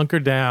kind of hunker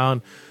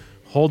down,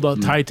 hold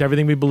tight to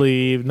everything we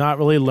believe, not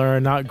really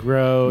learn, not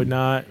grow,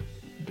 not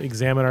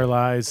examine our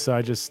lives. So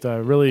I just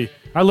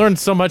I learned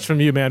so much from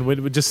you, man.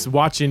 With just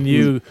watching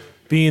you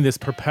being this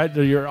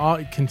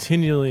you're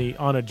continually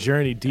on a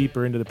journey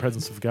deeper into the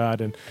presence of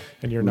God, and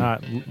you're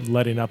not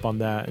letting up on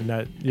that. And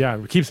that,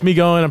 it keeps me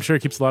going. I'm sure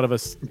it keeps a lot of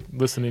us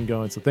listening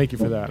going. So thank you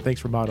for that. Thanks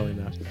for modeling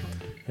that.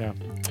 Yeah.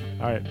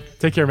 All right.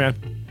 Take care, man.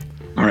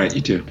 All right.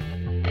 You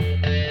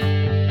too.